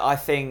 I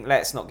think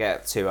let's not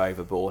get too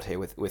overboard here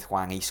with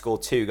Hwang. He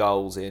scored 2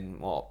 goals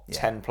in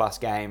 10 plus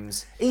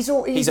games. He's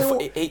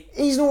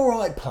an all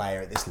right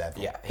player at this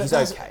level. Yeah, he's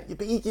okay.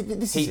 But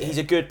he's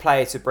a good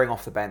player to bring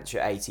off the bench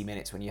at 80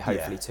 minutes when you're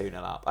hopefully 2-0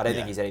 up. I don't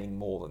think he's anything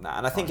more than that.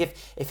 And I think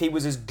if he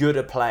was as good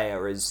a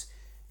player as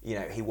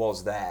he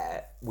was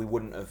there, we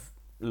wouldn't have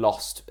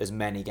lost as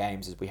many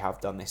games as we have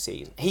done this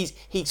season.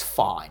 He's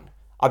fine.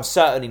 I'm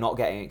certainly not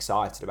getting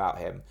excited about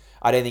him.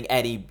 I don't think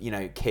any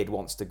kid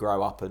wants to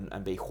grow up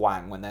and be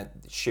Hwang when they're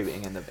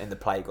shooting in the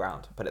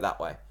playground. Put it that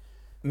way.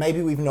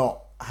 Maybe we've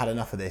not had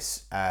enough of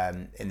this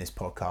in this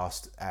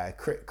podcast.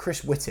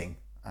 Chris Whitting,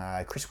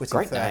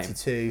 Great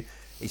 32. name.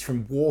 He's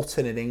from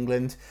Wharton in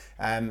England,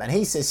 and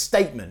he says,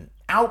 statement: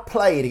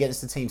 outplayed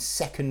against the team's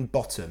second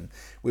bottom.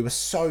 We were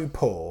so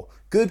poor.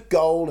 Good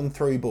goal and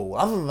through ball.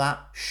 Other than that,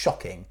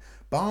 shocking.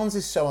 Barnes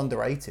is so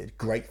underrated.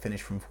 Great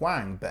finish from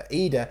Hwang, but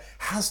Ida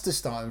has to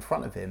start in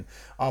front of him.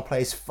 Our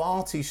play is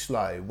far too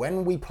slow.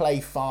 When we play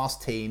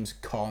fast, teams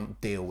can't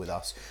deal with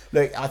us.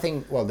 Look, I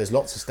think, there's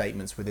lots of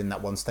statements within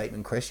that one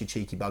statement, Chris, you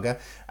cheeky bugger.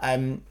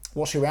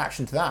 What's your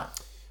reaction to that?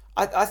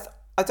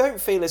 I don't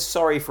feel as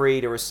sorry for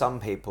Ida as some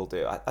people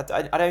do.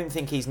 I don't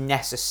think he's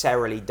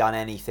necessarily done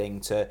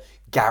anything to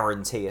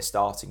guarantee a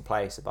starting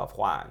place above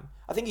Hwang.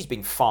 I think he's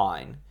been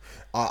fine.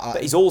 But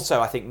he's also,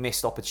 I think,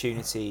 missed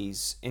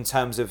opportunities in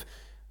terms of...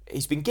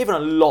 He's been given a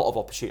lot of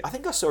opportunity. I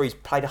think I saw he's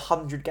played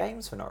 100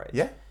 games for Norwich.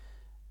 Yeah.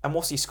 And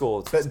what's he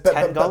scored?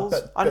 10 goals?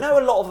 I know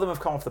a lot of them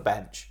have come off the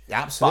bench.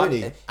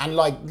 Absolutely. And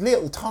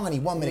little tiny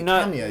 1 minute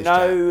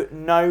cameos.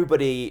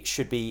 Nobody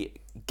should be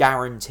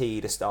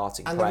guaranteed a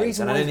starting place.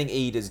 And I don't think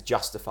Ida's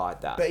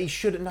justified that. But he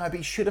should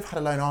have had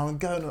a loan. I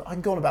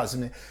can go on about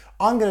something.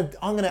 I'm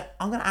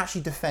gonna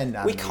actually defend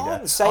Adam We Ida.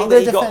 can't say I'm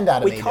that gonna defend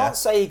Adam we Ida. can't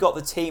say he got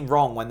the team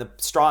wrong when the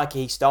striker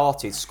he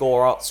started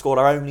scored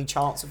our only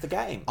chance of the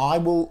game. I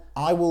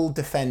will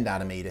defend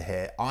Adam Ida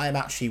here. I am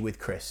actually with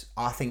Chris.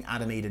 I think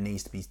Adam Ida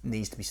needs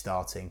to be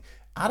starting.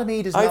 Adam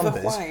Ida's Over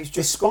numbers, Hwang, he's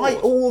just despite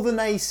scored. all the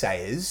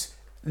naysayers,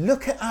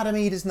 look at Adam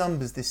Ida's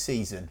numbers this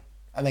season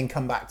and then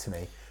come back to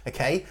me.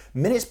 Okay,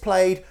 minutes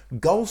played,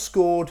 goals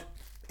scored.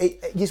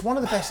 He's one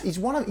of the best.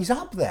 He's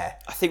up there.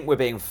 I think we're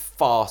being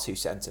far too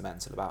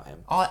sentimental about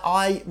him.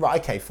 Right,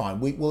 okay, fine.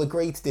 We'll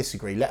agree to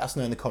disagree. Let us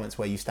know in the comments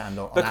where you stand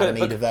on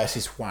Adam Ida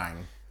versus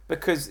Hwang.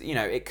 Because,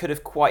 it could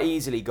have quite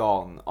easily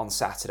gone on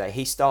Saturday.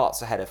 He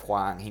starts ahead of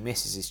Hwang, he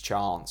misses his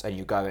chance, and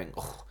you're going,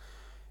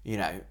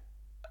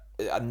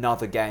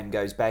 another game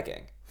goes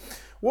begging.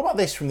 What about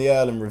this from the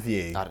Earlham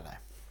Review? I don't know.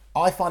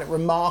 I find it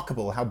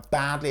remarkable how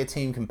badly a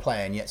team can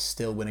play and yet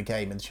still win a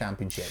game in the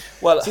Championship.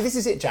 Well, see, this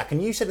is it, Jack.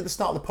 And you said at the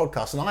start of the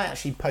podcast, and I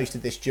actually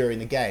posted this during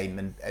the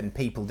game, and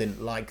people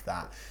didn't like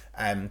that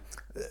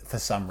for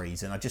some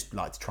reason. I just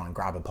like to try and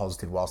grab a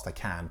positive whilst I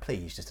can.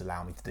 Please just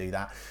allow me to do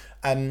that.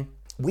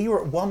 We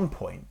were at one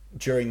point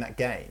during that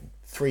game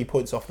 3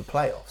 points off the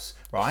playoffs,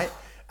 right?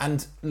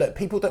 And look,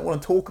 people don't want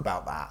to talk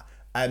about that,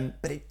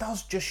 but it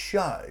does just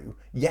show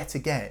yet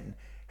again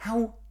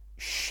how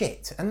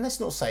shit, and let's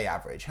not say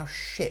average, how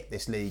shit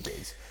this league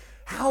is.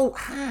 How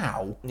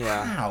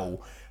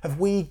have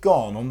we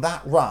gone on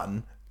that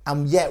run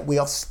and yet we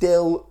are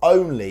still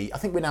only, I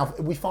think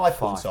we're 5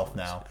 points off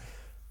now.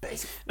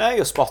 No,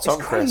 you're spot on,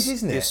 It's Chris. crazy,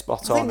 isn't it? You're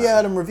spot on. I think the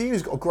Earlham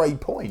Review's got a great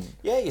point.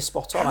 Yeah, you're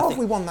spot on. How have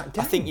we won that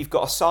game? I think you've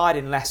got a side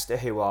in Leicester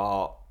who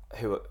are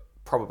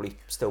probably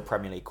still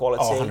Premier League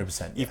quality. Oh,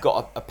 100%. You've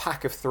got a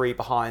pack of 3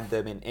 behind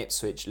them in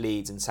Ipswich,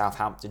 Leeds and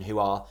Southampton who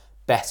are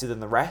better than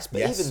the rest, but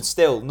even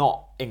still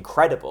not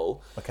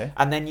incredible. Okay.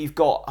 And then you've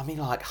got,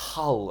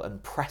 Hull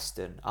and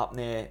Preston up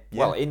near,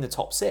 in the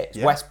top 6.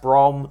 Yeah. West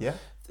Brom. Yeah.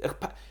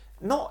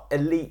 Not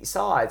elite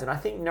sides, and I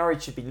think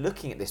Norwich should be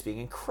looking at this, being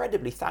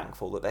incredibly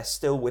thankful that they're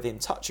still within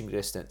touching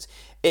distance.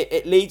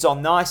 It leads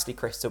on nicely,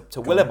 Chris, to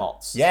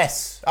Willemot's.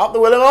 Yes, up the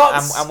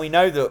Willemot's. And we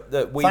know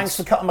that Weeds... Thanks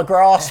for cutting my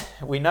grass.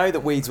 We know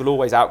that Weeds will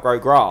always outgrow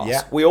grass.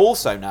 Yeah. We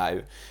also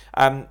know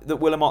that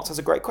Willemot's has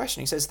a great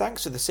question. He says,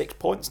 thanks for the 6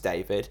 points,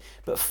 David,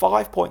 but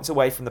 5 points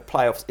away from the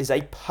playoffs is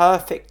a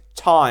perfect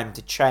time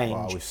to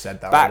change we've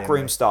said that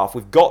backroom staff.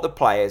 We've got the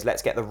players.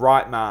 Let's get the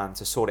right man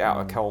to sort it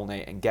out at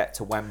Colney and get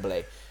to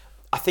Wembley.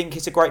 I think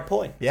it's a great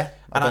point. Yeah,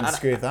 I don't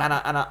disagree with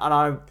that. And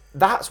I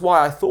that's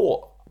why I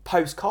thought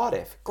post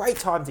Cardiff. Great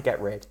time to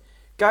get rid.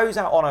 Goes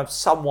out on a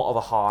somewhat of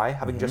a high,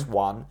 having just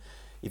won.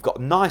 You've got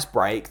a nice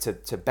break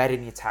to bed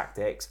in your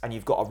tactics, and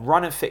you've got a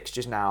run of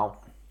fixtures now,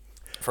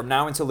 from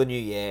now until the new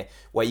year,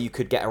 where you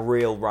could get a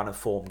real run of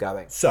form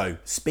going. So,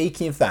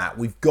 speaking of that,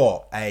 we've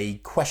got a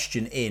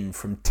question in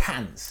from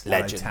Tance.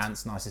 Legend. Hello,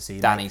 Tance. Nice to see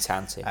you. Danny mate.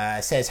 Tanti.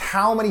 Says,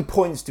 how many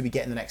points do we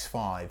get in the next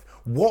 5?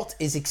 What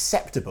is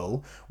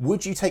acceptable?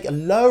 Would you take a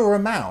lower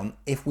amount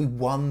if we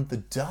won the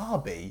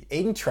derby?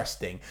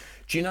 Interesting.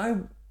 Do you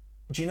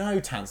know,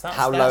 Tance?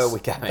 How low are we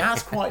going?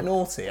 That's quite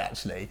naughty,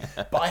 actually.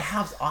 But I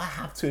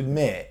have to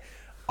admit,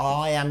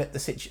 I'm at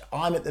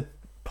the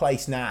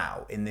place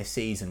now in this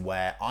season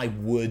where I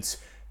would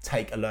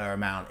take a lower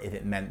amount if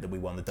it meant that we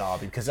won the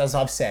derby, because as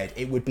I've said,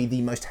 it would be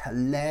the most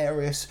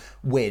hilarious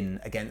win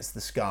against the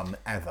scum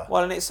ever.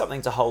 Well, and it's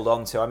something to hold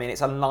on to. I mean,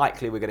 it's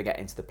unlikely we're going to get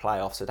into the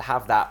playoffs, so to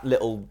have that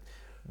little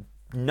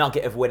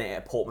nugget of winning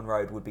at Portman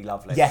Road would be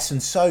lovely. Yes,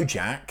 and so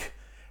Jack,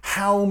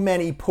 how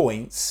many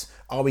points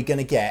are we going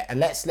to get? And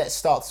let's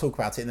start to talk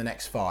about it in the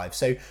next 5.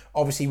 So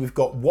obviously we've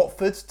got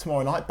Watford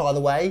tomorrow night. By the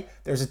way,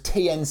 there's a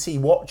TNC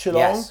watch along,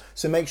 Yes.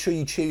 so make sure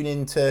you tune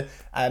in to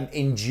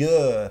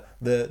endure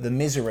the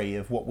misery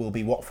of what will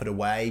be Watford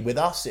away. With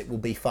us, it will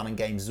be fun and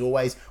games as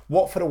always.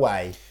 Watford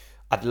away,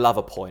 I'd love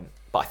a point,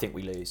 but I think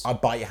we lose.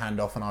 I'd bite your hand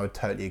off, and I would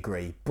totally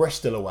agree.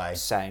 Bristol away,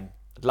 Same.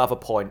 I'd love a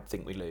point,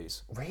 think we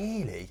lose.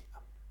 really?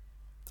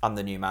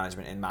 Under new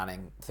management in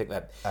Manning, I think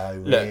that. Oh,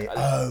 Look, really?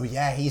 Oh,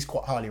 yeah, he's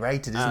quite highly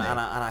rated, isn't he? and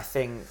I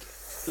think,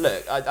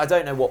 look, I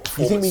don't know what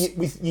You performance.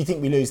 think you think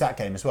we lose that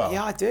game as well?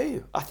 Yeah, I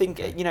do. I think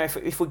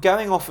if we're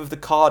going off of the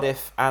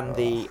Cardiff and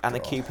the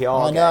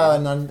QPR I game,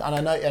 know, and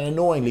I know, and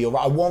annoyingly, you're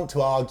right. I want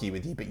to argue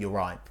with you, but you're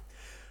right.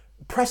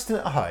 Preston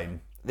at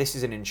home. this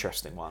is an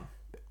interesting one,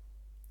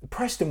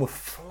 Preston were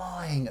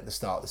flying at the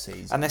start of the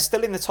season, and they're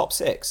still in the top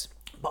 6.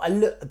 but I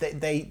look.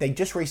 They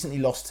just recently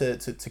lost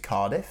to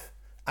Cardiff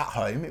at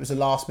home. It was a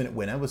last minute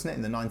winner, wasn't it?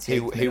 In the 98th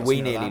minute. Who or we something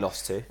like nearly that.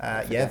 lost to.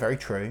 Yeah, very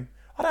true.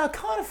 I don't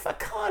know. I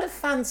kind of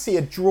fancy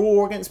a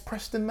draw against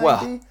Preston, maybe.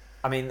 Well,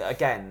 I mean,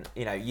 again,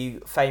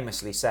 you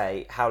famously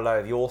say, how low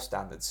have your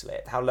standards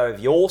slipped? How low have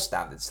your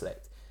standards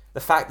slipped? The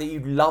fact that you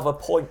love a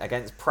point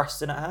against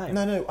Preston at home.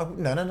 No.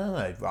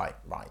 Right.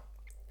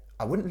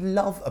 I wouldn't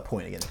love a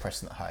point against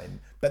Preston at home,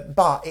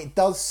 but it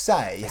does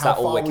say how that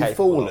all far we're we've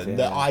capable of, fallen. yeah.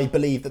 That I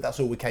believe that's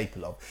all we're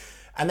capable of.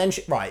 And then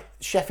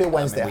Sheffield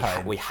Wednesday at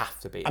home. We have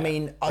to beat. I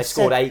mean, they I've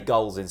scored said- 8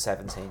 goals in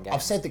 17 games.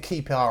 I've said that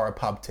QPR are a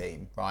pub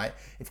team, right?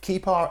 If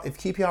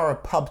QPR are a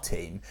pub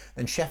team,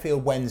 then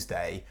Sheffield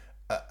Wednesday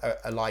are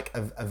like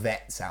a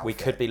vet's outfit. We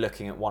could be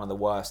looking at one of the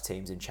worst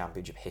teams in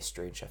Championship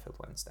history in Sheffield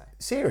Wednesday.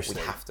 Seriously,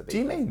 We have to beat Do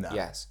you them. mean that?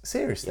 Yes.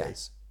 Seriously.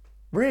 Yes.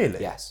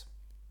 Really? Yes.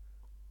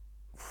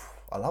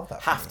 I love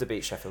that. Have to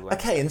beat Sheffield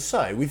Wednesday. Okay, and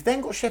so we've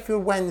then got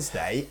Sheffield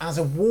Wednesday as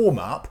a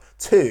warm-up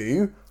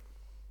to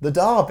the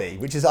derby,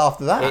 which is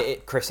after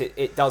that. Chris,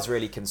 it does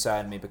really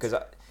concern me because,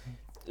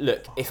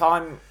 look, if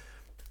I'm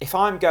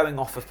going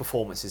off of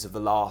performances of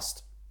the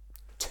last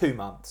 2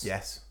 months,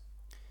 Yes.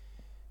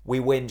 we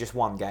win just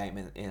one game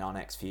in our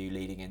next few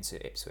leading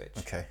into Ipswich.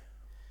 Okay.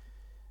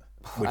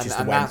 Which is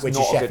And that's not a good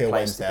Sheffield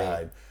place to Wednesday be. at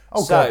home.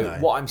 Oh, So God,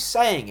 no. what I'm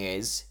saying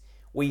is,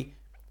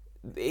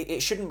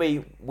 it shouldn't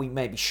be. We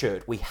maybe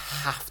should. We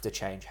have to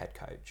change head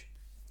coach.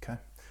 Okay.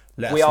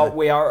 We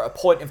are at a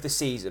point of the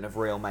season of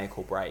real make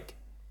or break.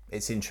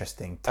 It's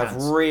interesting.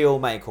 Of real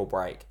make or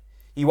break.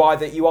 You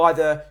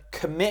either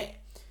commit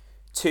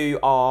to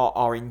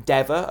our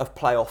endeavour of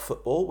playoff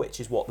football, which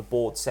is what the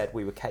board said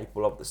we were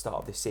capable of at the start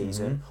of this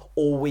season,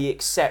 or we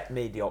accept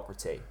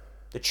mediocrity.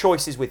 The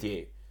choice is with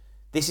you.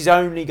 This is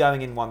only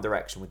going in one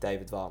direction with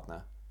David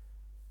Wagner.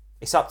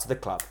 It's up to the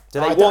club.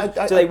 Do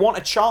they want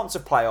a chance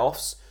of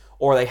playoffs,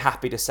 or are they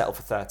happy to settle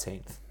for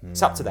 13th?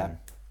 It's up to them.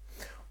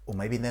 Or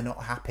maybe they're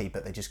not happy,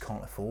 but they just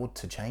can't afford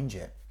to change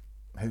it.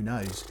 Who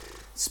knows?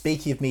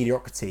 Speaking of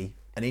mediocrity,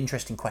 an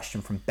interesting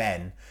question from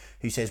Ben,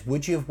 who says,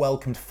 would you have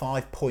welcomed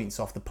 5 points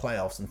off the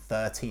playoffs and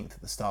 13th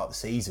at the start of the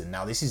season?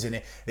 Now, this is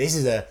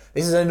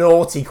a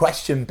naughty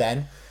question,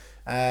 Ben,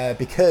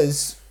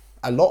 because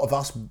a lot of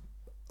us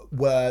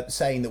were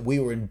saying that we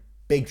were in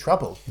big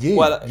trouble.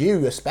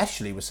 You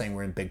especially were saying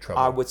we're in big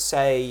trouble. I would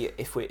say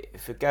if we're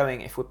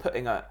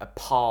putting a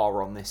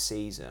par on this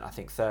season, I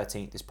think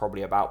 13th is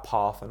probably about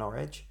par for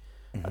Norwich.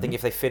 I think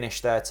if they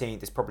finish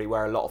 13th, it's probably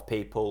where a lot of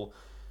people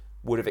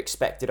would have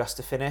expected us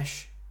to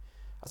finish.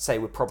 I'd say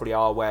we probably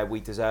are where we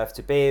deserve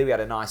to be. We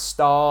had a nice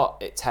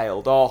start. It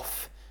tailed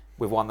off.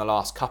 We've won the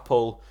last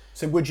couple.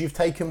 So would you have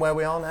taken where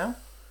we are now?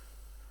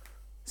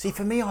 See,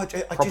 for me, I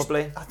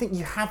think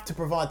you have to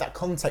provide that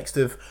context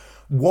of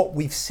what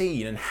we've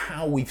seen and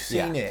how we've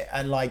seen it.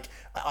 And like,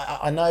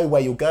 I know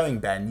where you're going,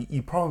 Ben.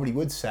 You probably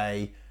would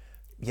say,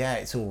 yeah,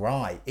 it's all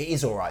right. It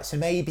is all right. So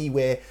maybe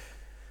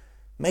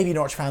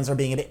Norwich fans are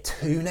being a bit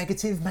too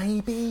negative,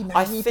 maybe?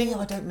 I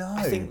don't know.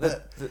 I think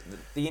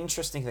the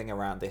interesting thing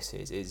around this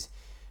is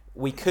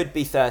we could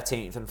be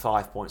 13th and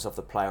 5 points off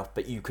the playoff,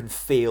 but you can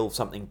feel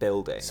something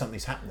building.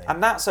 Something's happening.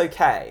 And that's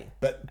okay.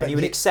 And you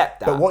would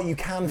accept that. But what you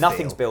can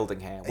Nothing's feel, building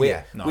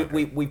here.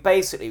 We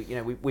basically,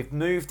 we've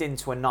moved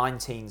into a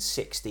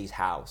 1960s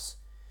house.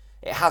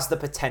 It has the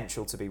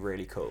potential to be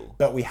really cool.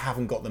 But we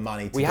haven't got the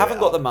money We haven't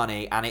got the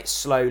money, and it's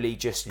slowly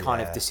just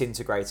kind of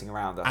disintegrating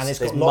around us. And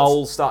there's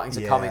moles starting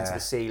to come into the Yeah.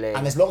 ceiling.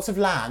 And there's lots of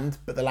land,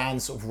 but the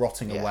land's sort of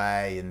rotting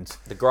away. And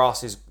the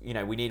grass is,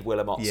 we need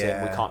Willem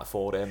Otson. We can't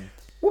afford him.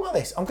 what about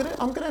this? I'm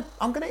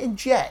gonna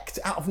inject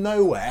out of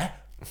nowhere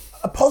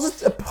a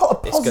positive It's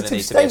going to need to be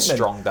a statement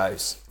strong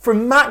dose.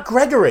 from Matt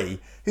Gregory,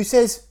 who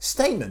says,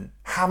 "Statement: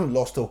 haven't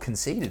lost or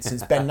conceded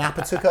since Ben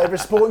Napper took over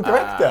as sporting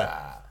director."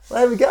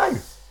 There we go.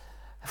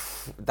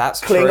 That's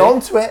Cling true. on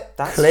to it.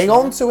 Cling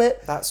on to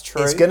it. That's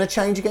true. It's going to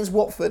change against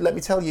Watford, let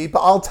me tell you. But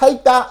I'll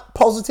take that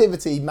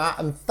positivity, Matt,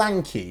 and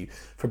thank you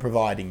for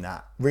providing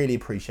that. Really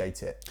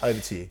appreciate it. Over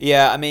to you.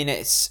 Yeah, I mean,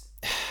 it's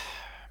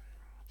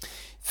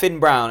Finn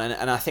Brown,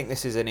 and I think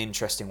this is an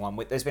interesting one.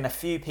 There's been a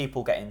few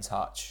people get in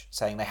touch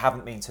saying they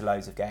haven't been to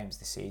loads of games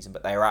this season,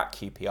 but they are at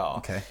QPR.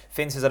 Okay.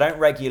 Finn says, I don't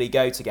regularly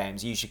go to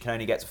games, usually can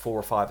only get to 4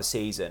 or 5 a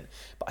season,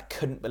 but I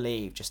couldn't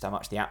believe just how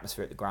much the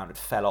atmosphere at the ground had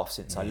fell off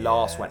since I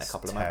last went a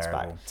couple of months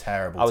back.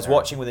 Terrible. I was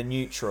watching with a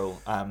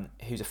neutral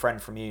who's a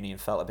friend from uni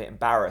and felt a bit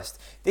embarrassed.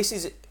 This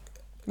is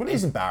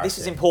embarrassing. This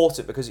is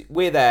important because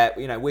we're there,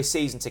 we're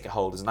season ticket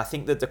holders, and I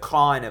think the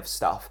decline of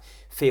stuff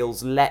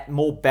feels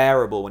more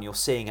bearable when you're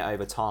seeing it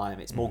over time.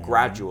 It's more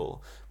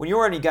gradual. When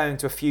you're only going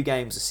to a few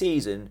games a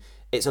season,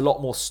 it's a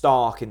lot more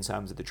stark in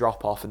terms of the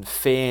drop-off. And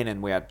Finn,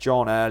 and we had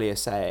John earlier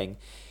saying,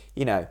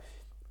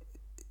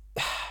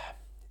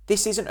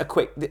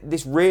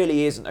 this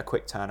really isn't a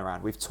quick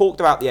turnaround. We've talked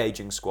about the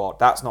ageing squad.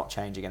 That's not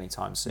changing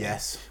anytime soon.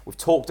 Yes. We've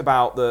talked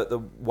about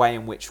the way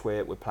in which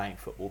we're playing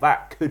football.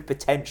 That could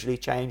potentially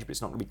change, but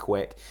it's not going to be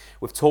quick.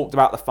 We've talked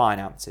about the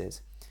finances.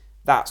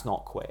 That's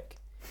not quick.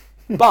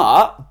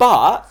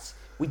 But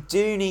we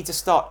do need to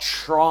start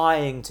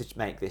trying to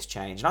make this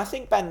change. And I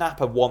think Ben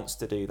Napper wants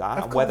to do that.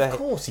 Of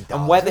course he does.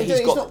 And whether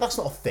that's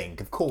not a thing.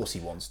 Of course he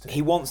wants to.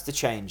 He wants to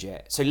change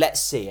it. So let's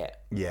see it.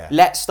 Yeah.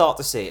 Let's start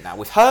to see it now.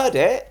 We've heard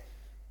it,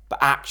 but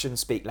actions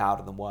speak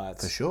louder than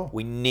words. For sure.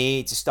 We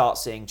need to start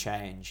seeing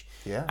change.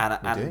 Yeah,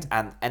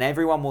 and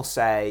everyone will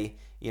say,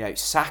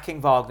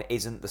 sacking Wagner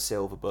isn't the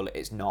silver bullet.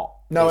 It's not.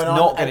 No, it's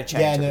not going to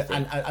change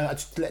everything.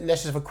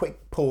 Let's just have a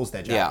quick pause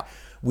there, Jack. Yeah.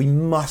 We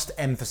must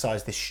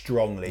emphasise this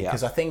strongly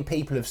because Yeah. I think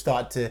people have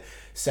started to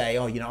say,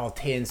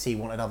 TNC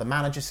want another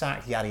manager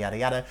sacked, yada yada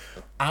yada.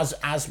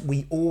 As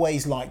we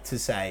always like to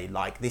say,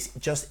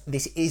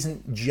 this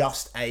isn't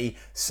just a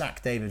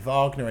sack David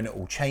Wagner and it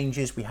all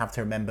changes. We have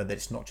to remember that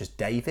it's not just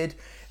David.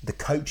 The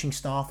coaching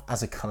staff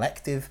as a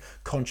collective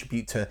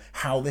contribute to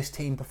how this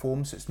team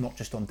performs. So it's not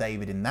just on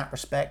David in that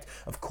respect.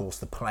 Of course,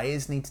 the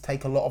players need to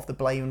take a lot of the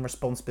blame and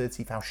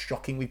responsibility for how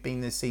shocking we've been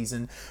this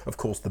season. Of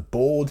course, the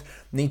board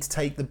need to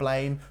take the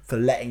blame for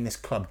letting this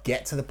club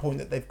get to the point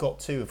that they've got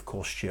to. Of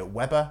course, Stuart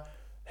Webber,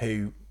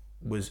 who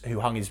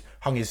hung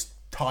his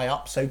tie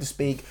up, so to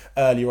speak,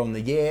 earlier on in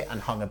the year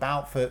and hung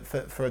about for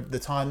the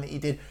time that he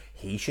did.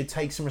 He should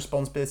take some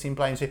responsibility and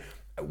blame. So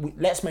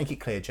let's make it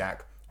clear,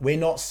 Jack. We're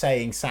not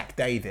saying sack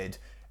David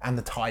and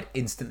the tide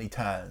instantly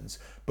turns.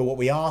 But what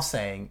we are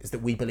saying is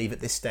that we believe at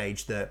this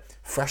stage that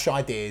fresh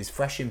ideas,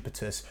 fresh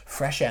impetus,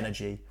 fresh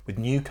energy with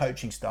new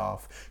coaching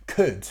staff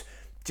could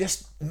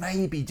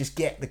maybe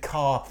get the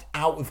car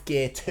out of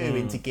gear 2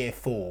 into gear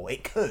 4.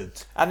 It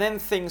could. And then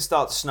things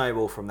start to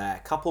snowball from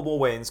there. Couple more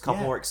wins,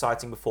 couple more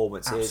exciting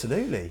performances.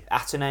 Absolutely.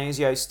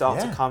 Atanasio start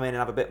to come in and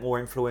have a bit more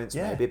influence,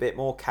 maybe a bit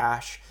more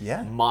cash.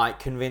 Yeah. Might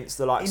convince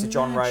the likes of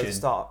John Rowe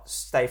to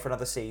stay for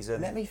another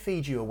season. Let me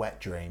feed you a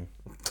wet dream.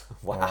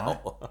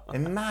 Wow. Right?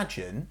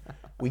 Imagine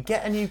we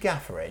get a new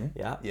gaffer in.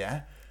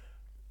 Yeah.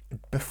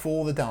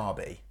 Before the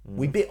derby.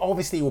 We'll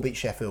beat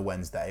Sheffield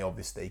Wednesday,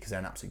 obviously, because they're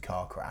an absolute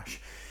car crash.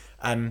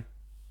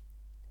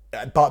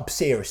 But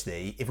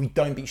seriously, if we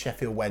don't beat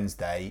Sheffield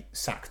Wednesday,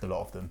 sack a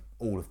lot of them,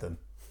 all of them.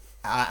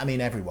 I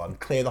mean, everyone,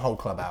 clear the whole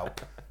club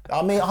out.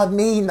 I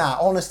mean that.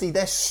 Honestly,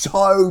 they're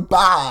so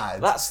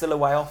bad. That's still a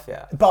way off,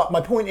 yeah. But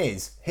my point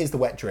is, here's the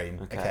wet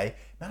dream. Okay.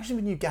 Imagine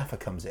when new gaffer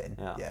comes in.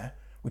 Yeah.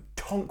 We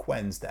tonk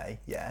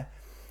Wednesday. Yeah.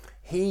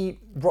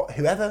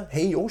 Whoever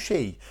he or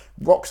she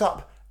rocks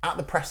up at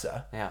the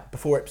presser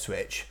before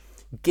Ipswich,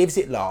 gives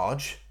it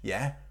large.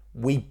 Yeah.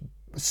 We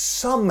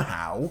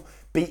somehow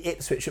beat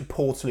Ipswich at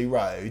Portaloo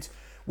Road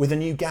with a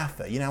new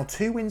gaffer.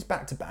 2 wins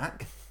back to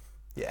back.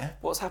 Yeah.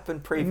 What's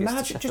happened previous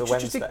to Sheffield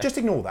Wednesday? Just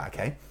ignore that,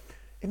 okay?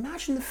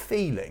 Imagine the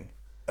feeling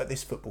at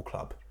this football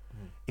club.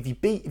 If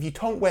you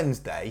tonk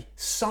Wednesday,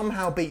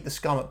 somehow beat the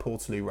scum at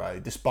Portaloo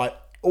Road, despite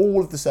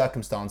all of the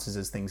circumstances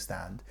as things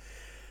stand.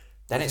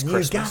 Then it's new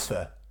Christmas.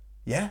 Gaffer.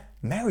 Yeah?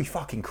 Merry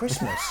fucking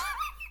Christmas.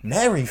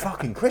 Merry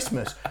fucking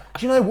Christmas.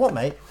 Do you know what,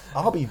 mate?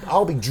 I'll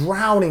be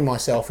drowning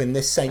myself in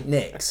this St.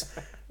 Nick's.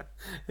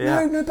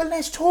 Yeah. No, but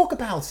let's talk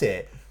about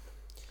it.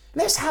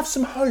 Let's have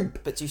some hope.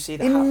 But do you see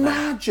that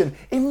happening?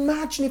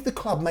 Imagine if the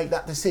club make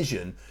that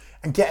decision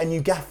and get a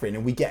new gaffer in,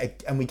 and we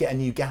get a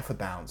new gaffer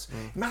bounce.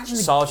 Imagine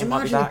Sargent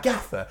a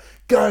gaffer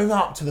going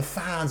up to the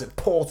fans at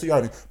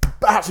Portione,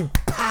 actually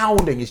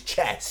pounding his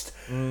chest.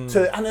 And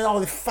then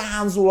the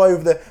fans all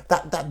over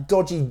that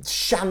dodgy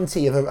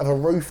shanty of a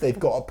roof they've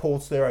got at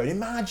Portione.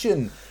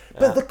 Imagine.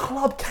 But the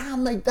club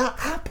can make that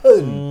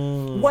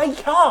happen.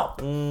 Wake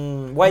up.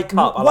 Wake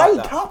up.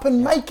 Wake up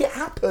and make it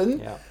happen.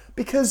 Yeah.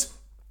 Because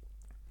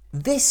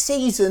this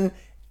season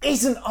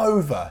isn't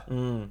over.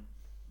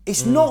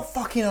 It's not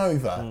fucking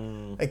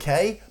over.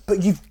 Okay?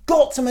 But you've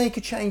got to make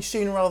a change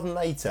sooner rather than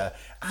later.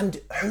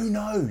 And who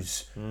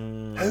knows?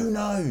 Who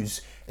knows?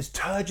 As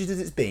turgid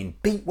as it's been,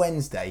 beat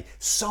Wednesday,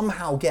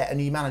 somehow get a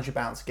new manager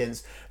bounce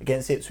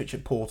against Ipswich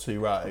at Porto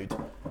Road.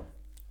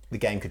 The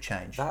game could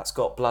change. That's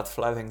got blood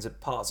flowing to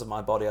parts of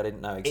my body I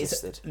didn't know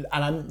existed.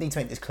 And I need to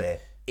make this clear.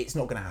 It's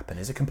not going to happen.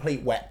 It's a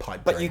complete wet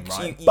pipe But dream,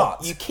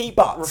 you keep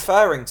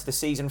referring to the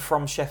season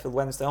from Sheffield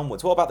Wednesday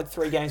onwards. What about the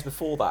 3 games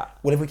before that?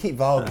 Well, if we keep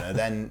Wagner,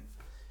 then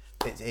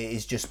it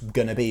is just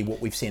going to be what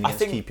we've seen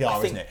against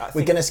QPR, isn't it?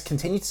 We're going to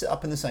continue to set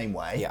up in the same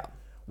way. Yeah.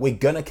 We're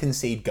going to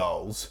concede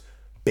goals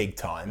big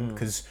time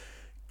because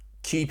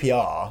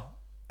QPR,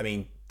 I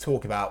mean,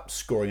 talk about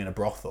scoring in a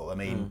brothel. I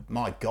mean,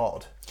 my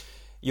God.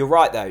 You're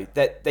right, though,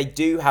 that they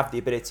do have the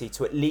ability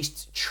to at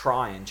least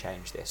try and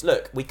change this.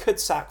 Look, we could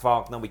sack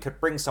Wagner, we could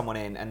bring someone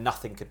in and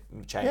nothing could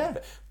change. Yeah.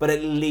 But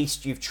at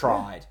least you've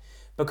tried. Yeah.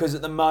 Because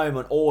at the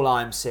moment, all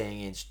I'm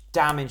seeing is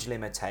damage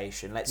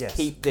limitation. Let's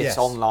keep this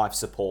on life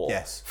support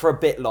for a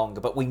bit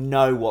longer. But we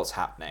know what's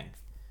happening.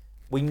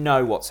 We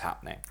know what's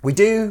happening. We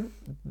do.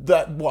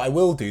 What I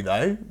will do,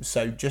 though,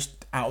 so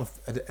just out of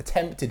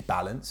attempted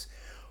balance,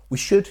 we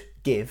should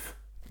give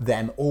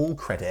them all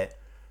credit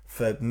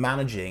for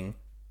managing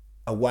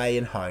away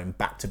and home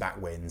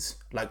back-to-back wins.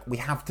 Like we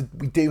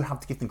do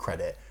have to give them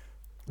credit.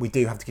 We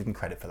do have to give them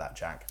credit for that,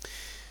 Jack.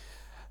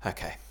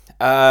 Okay.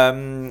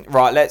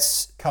 Right.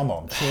 Let's come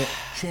on.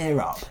 Cheer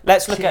up.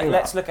 Let's look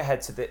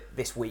ahead to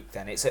this week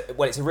then. It's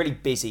a really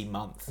busy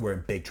month. We're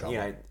in big trouble.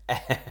 You know,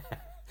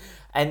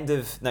 end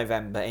of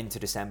November into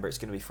December, it's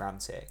going to be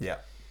frantic. Yeah.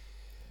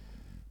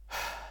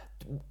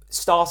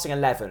 Starting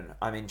 11,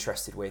 I'm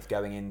interested with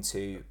going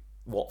into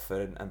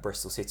Watford and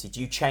Bristol City.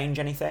 Do you change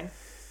anything?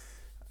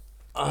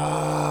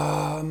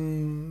 Yeah,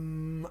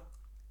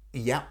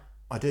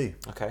 I do.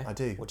 Okay. I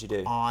do. What do you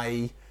do?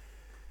 I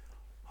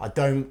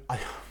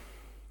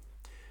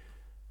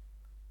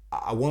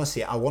want to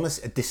see.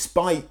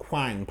 Despite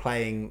Hwang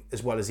playing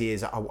as well as he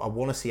is, I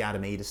want to see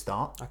Adam Eder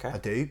start. Okay. I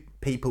do.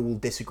 People will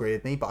disagree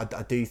with me, but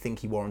I do think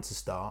he warrants a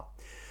start.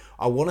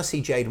 I want to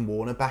see Jaden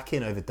Warner back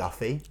in over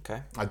Duffy.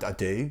 Okay. I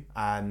do.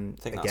 I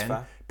think that's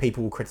fair.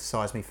 People will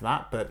criticise me for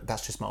that, but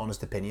that's just my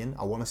honest opinion.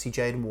 I want to see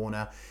Jaden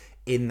Warner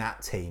in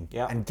that team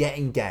and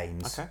getting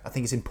games. Okay. I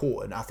think it's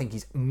important. I think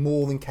he's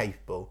more than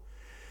capable.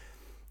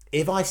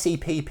 If I see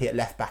PP at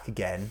left back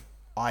again,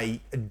 I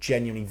am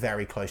genuinely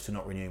very close to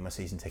not renewing my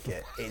season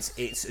ticket.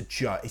 It's a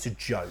joke. It's a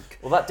joke.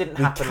 Well, that didn't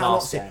happen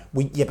last game.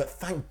 But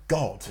thank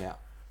God. Yeah.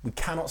 We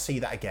cannot see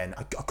that again.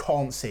 I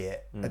can't see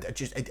it.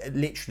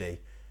 Literally.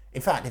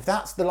 In fact, if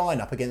that's the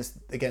lineup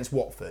against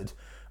Watford,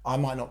 I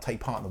might not take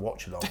part in the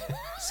watch along.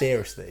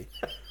 Seriously.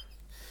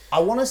 I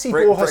want to see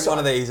Borja one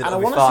of these and it'll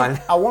be fine.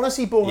 I want to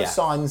see Borja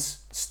Signs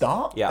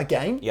start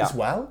again as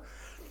well.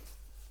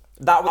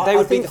 They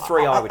would be the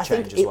 3 I would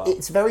change as well.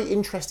 It's very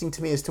interesting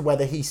to me as to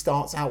whether he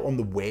starts out on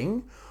the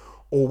wing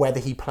or whether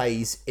he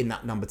plays in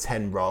that number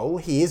 10 role.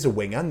 He is a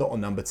winger, not a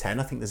number 10.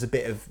 I think there's a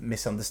bit of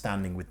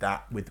misunderstanding with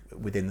that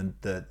within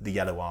the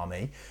Yellow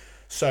Army.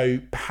 So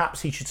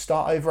perhaps he should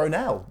start over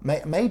O'Neill.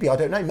 Maybe, I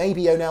don't know.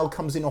 Maybe O'Neill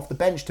comes in off the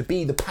bench to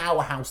be the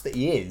powerhouse that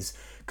he is.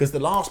 Because the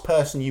last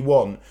person you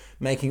want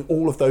making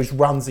all of those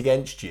runs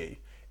against you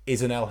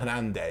is Onel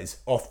Hernandez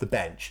off the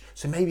bench.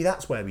 So maybe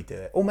that's where we do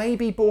it. Or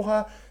maybe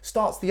Borja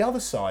starts the other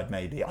side,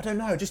 maybe. I don't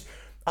know. Just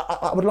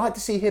I would like to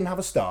see him have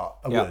a start.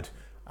 I would.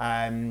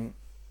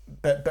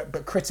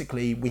 But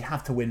critically, we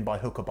have to win by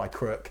hook or by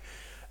crook.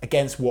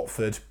 Against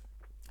Watford,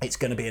 it's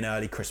going to be an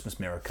early Christmas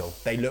miracle.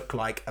 They look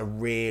like a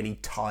really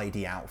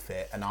tidy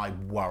outfit, and I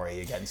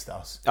worry against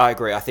us. I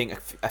agree. I think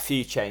a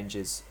few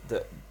changes.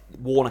 That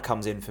Warner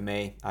comes in for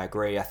me. I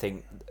agree. I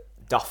think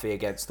Duffy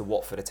against the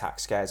Watford attack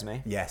scares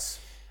me.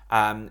 Yes.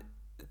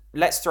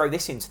 Let's throw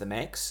this into the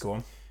mix. Go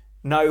on.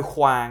 No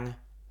Hwang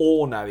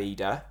or no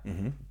Eder.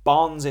 Mm-hmm.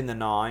 Barnes in the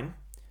 9.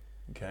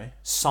 Okay.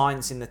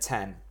 Sainz in the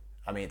 10.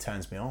 I mean, it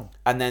turns me on.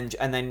 And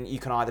then you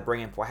can either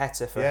bring in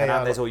Poeta for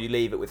Hernandez or you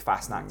leave it with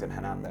Fastnacht and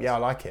Hernandez. Yeah, I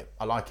like it.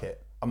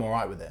 I'm all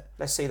right with it.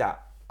 Let's see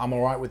that. I'm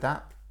all right with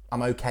that.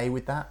 I'm okay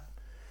with that.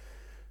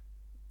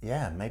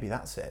 Yeah, maybe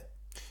that's it.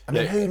 I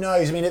mean, who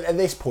knows? I mean, at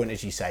this point,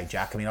 as you say,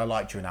 Jack, I mean, I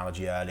liked your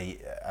analogy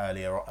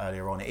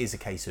earlier on. It is a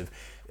case of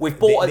we've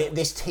bought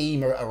this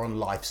team are on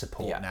life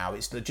support now.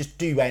 It's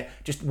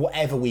just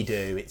whatever we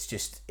do. It's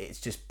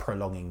just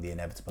prolonging the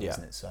inevitable,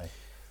 isn't it? So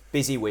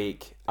busy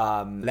week.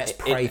 Let's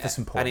pray for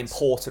some points. An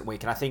important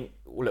week, and I think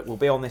look, we'll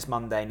be on this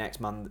Monday next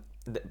Monday.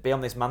 Be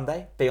on this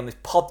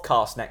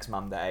podcast next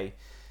Monday.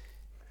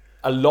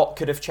 a lot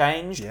could have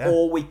changed, Yeah.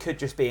 or we could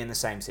just be in the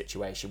same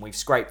situation. We've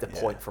scraped the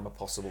point from a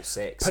possible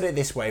 6. Put it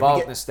this way,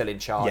 Wagner's still in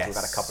charge. Yes. We've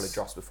had a couple of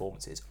dross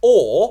performances.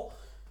 Or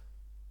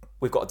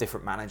we've got a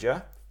different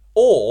manager,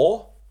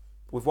 or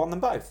we've won them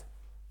both.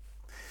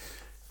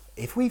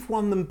 If we've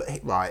won them,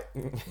 right,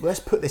 let's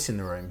put this in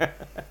the room.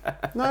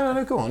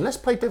 No, go on. Let's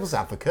play devil's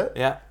advocate.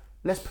 Yeah.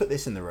 Let's put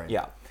this in the room.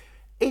 Yeah.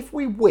 If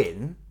we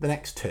win the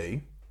next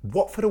 2,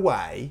 Watford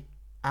away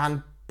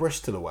and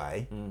Bristol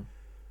away,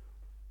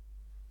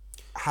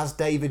 has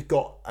David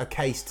got a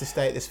case to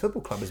stay at this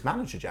football club as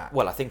manager, Jack?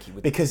 Well, I think he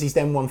would. Because he's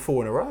then won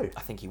 4 in a row.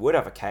 I think he would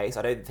have a case.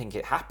 I don't think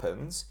it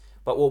happens.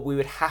 But what we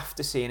would have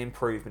to see an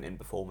improvement in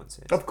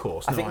performances. Of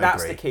course, I think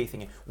that's the key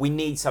thing. We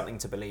need something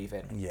to believe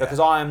in. Yeah. Because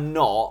I am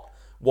not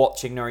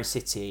watching Norwich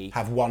City.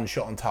 Have 1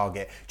 shot on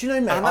target. Do you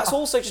know, mate? And that's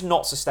also just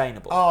not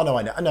sustainable. Oh no,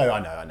 I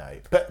know.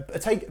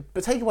 But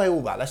take away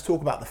all that. Let's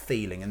talk about the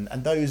feeling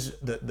and those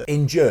that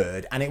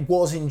endured, and it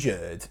was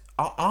endured.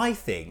 I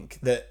think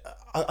that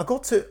I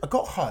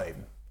got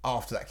home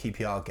after that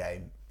QPR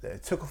game.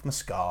 Took off my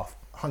scarf,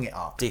 hung it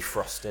up,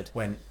 Defrosted.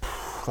 went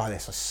like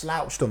this. I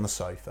slouched on the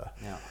sofa.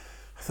 Yeah.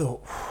 I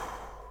thought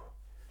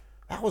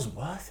that wasn't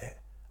worth it.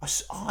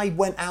 I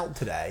went out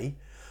today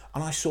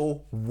and I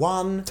saw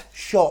 1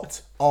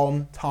 shot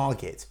on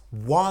target.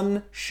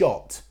 1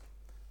 shot.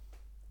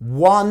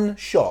 1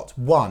 shot.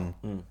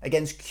 1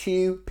 against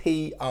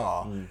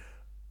QPR.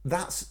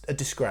 That's a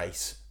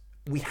disgrace.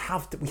 We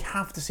have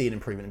to see an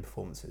improvement in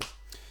performances.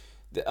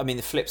 I mean,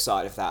 the flip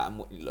side of that,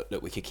 and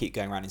look, we could keep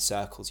going around in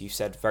circles. You've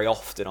said very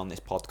often on this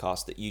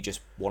podcast that you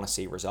just want to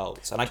see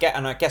results, and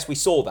I guess we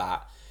saw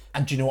that.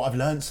 And do you know what? I've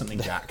learned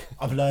something, Jack.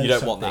 I've learned You don't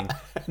something. want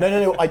that.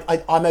 No.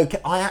 I'm okay.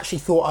 I actually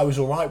thought I was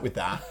all right with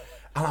that,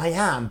 and I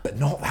am, but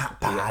not that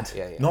bad.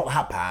 Yeah. Not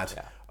that bad.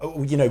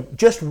 Yeah. You know,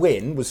 just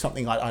win was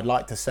something I'd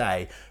like to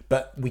say,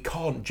 but we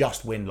can't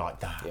just win like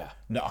that. Yeah.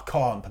 No, I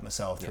can't put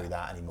myself through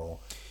that anymore.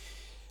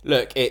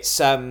 Look, it's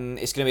going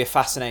to be a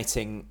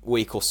fascinating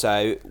week or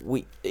so.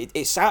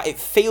 It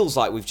feels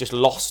like we've just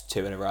lost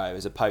 2 in a row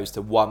as opposed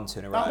to 1 2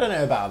 in a row. I don't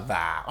know about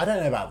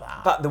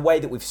that. But the way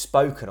that we've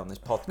spoken on this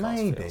podcast,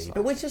 Maybe, feels like.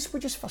 but we're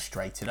just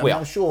frustrated. I We mean, are.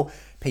 I'm sure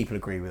people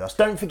agree with us.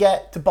 Don't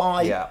forget to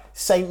buy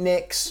St.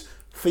 Nick's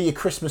for your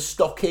Christmas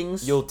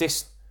stockings. Your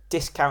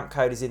discount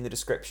code is in the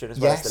description as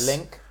well as the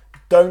link.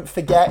 Don't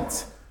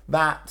forget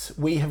that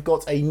we have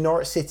got a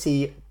Norwich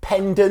City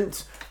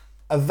pendant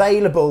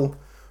available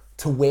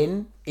to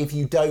win. If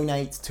you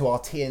donate to our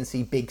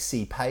TNC Big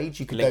C page,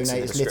 you can Links in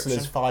donate the as little as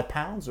description.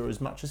 £5 or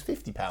as much as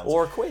 £50.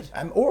 Or a quid.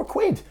 Or a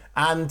quid.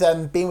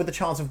 And being with the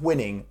chance of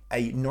winning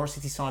a Norwich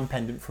City signed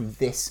pendant from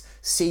this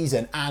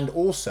season. And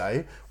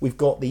also, we've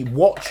got the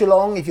watch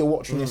along. If you're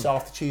watching this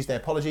after Tuesday,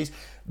 apologies.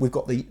 We've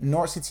got the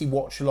Norwich City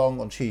watch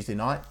along on Tuesday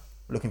night.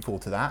 Looking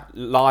forward to that.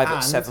 Live at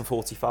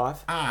 7:45.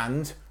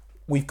 And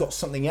we've got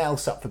something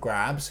else up for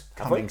grabs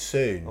coming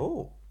soon.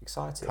 Oh,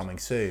 excited. Coming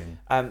soon.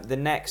 The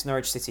next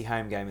Norwich City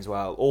home game as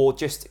well, or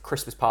just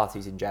Christmas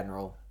parties in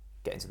general,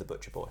 get into the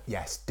Butcher Boy.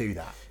 Yes, do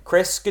that.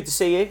 Chris, good to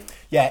see you.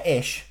 Yeah,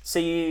 ish.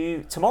 See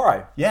you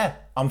tomorrow. Yeah,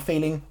 I'm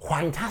feeling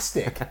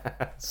fantastic.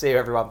 See you,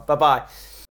 everyone. Bye-bye.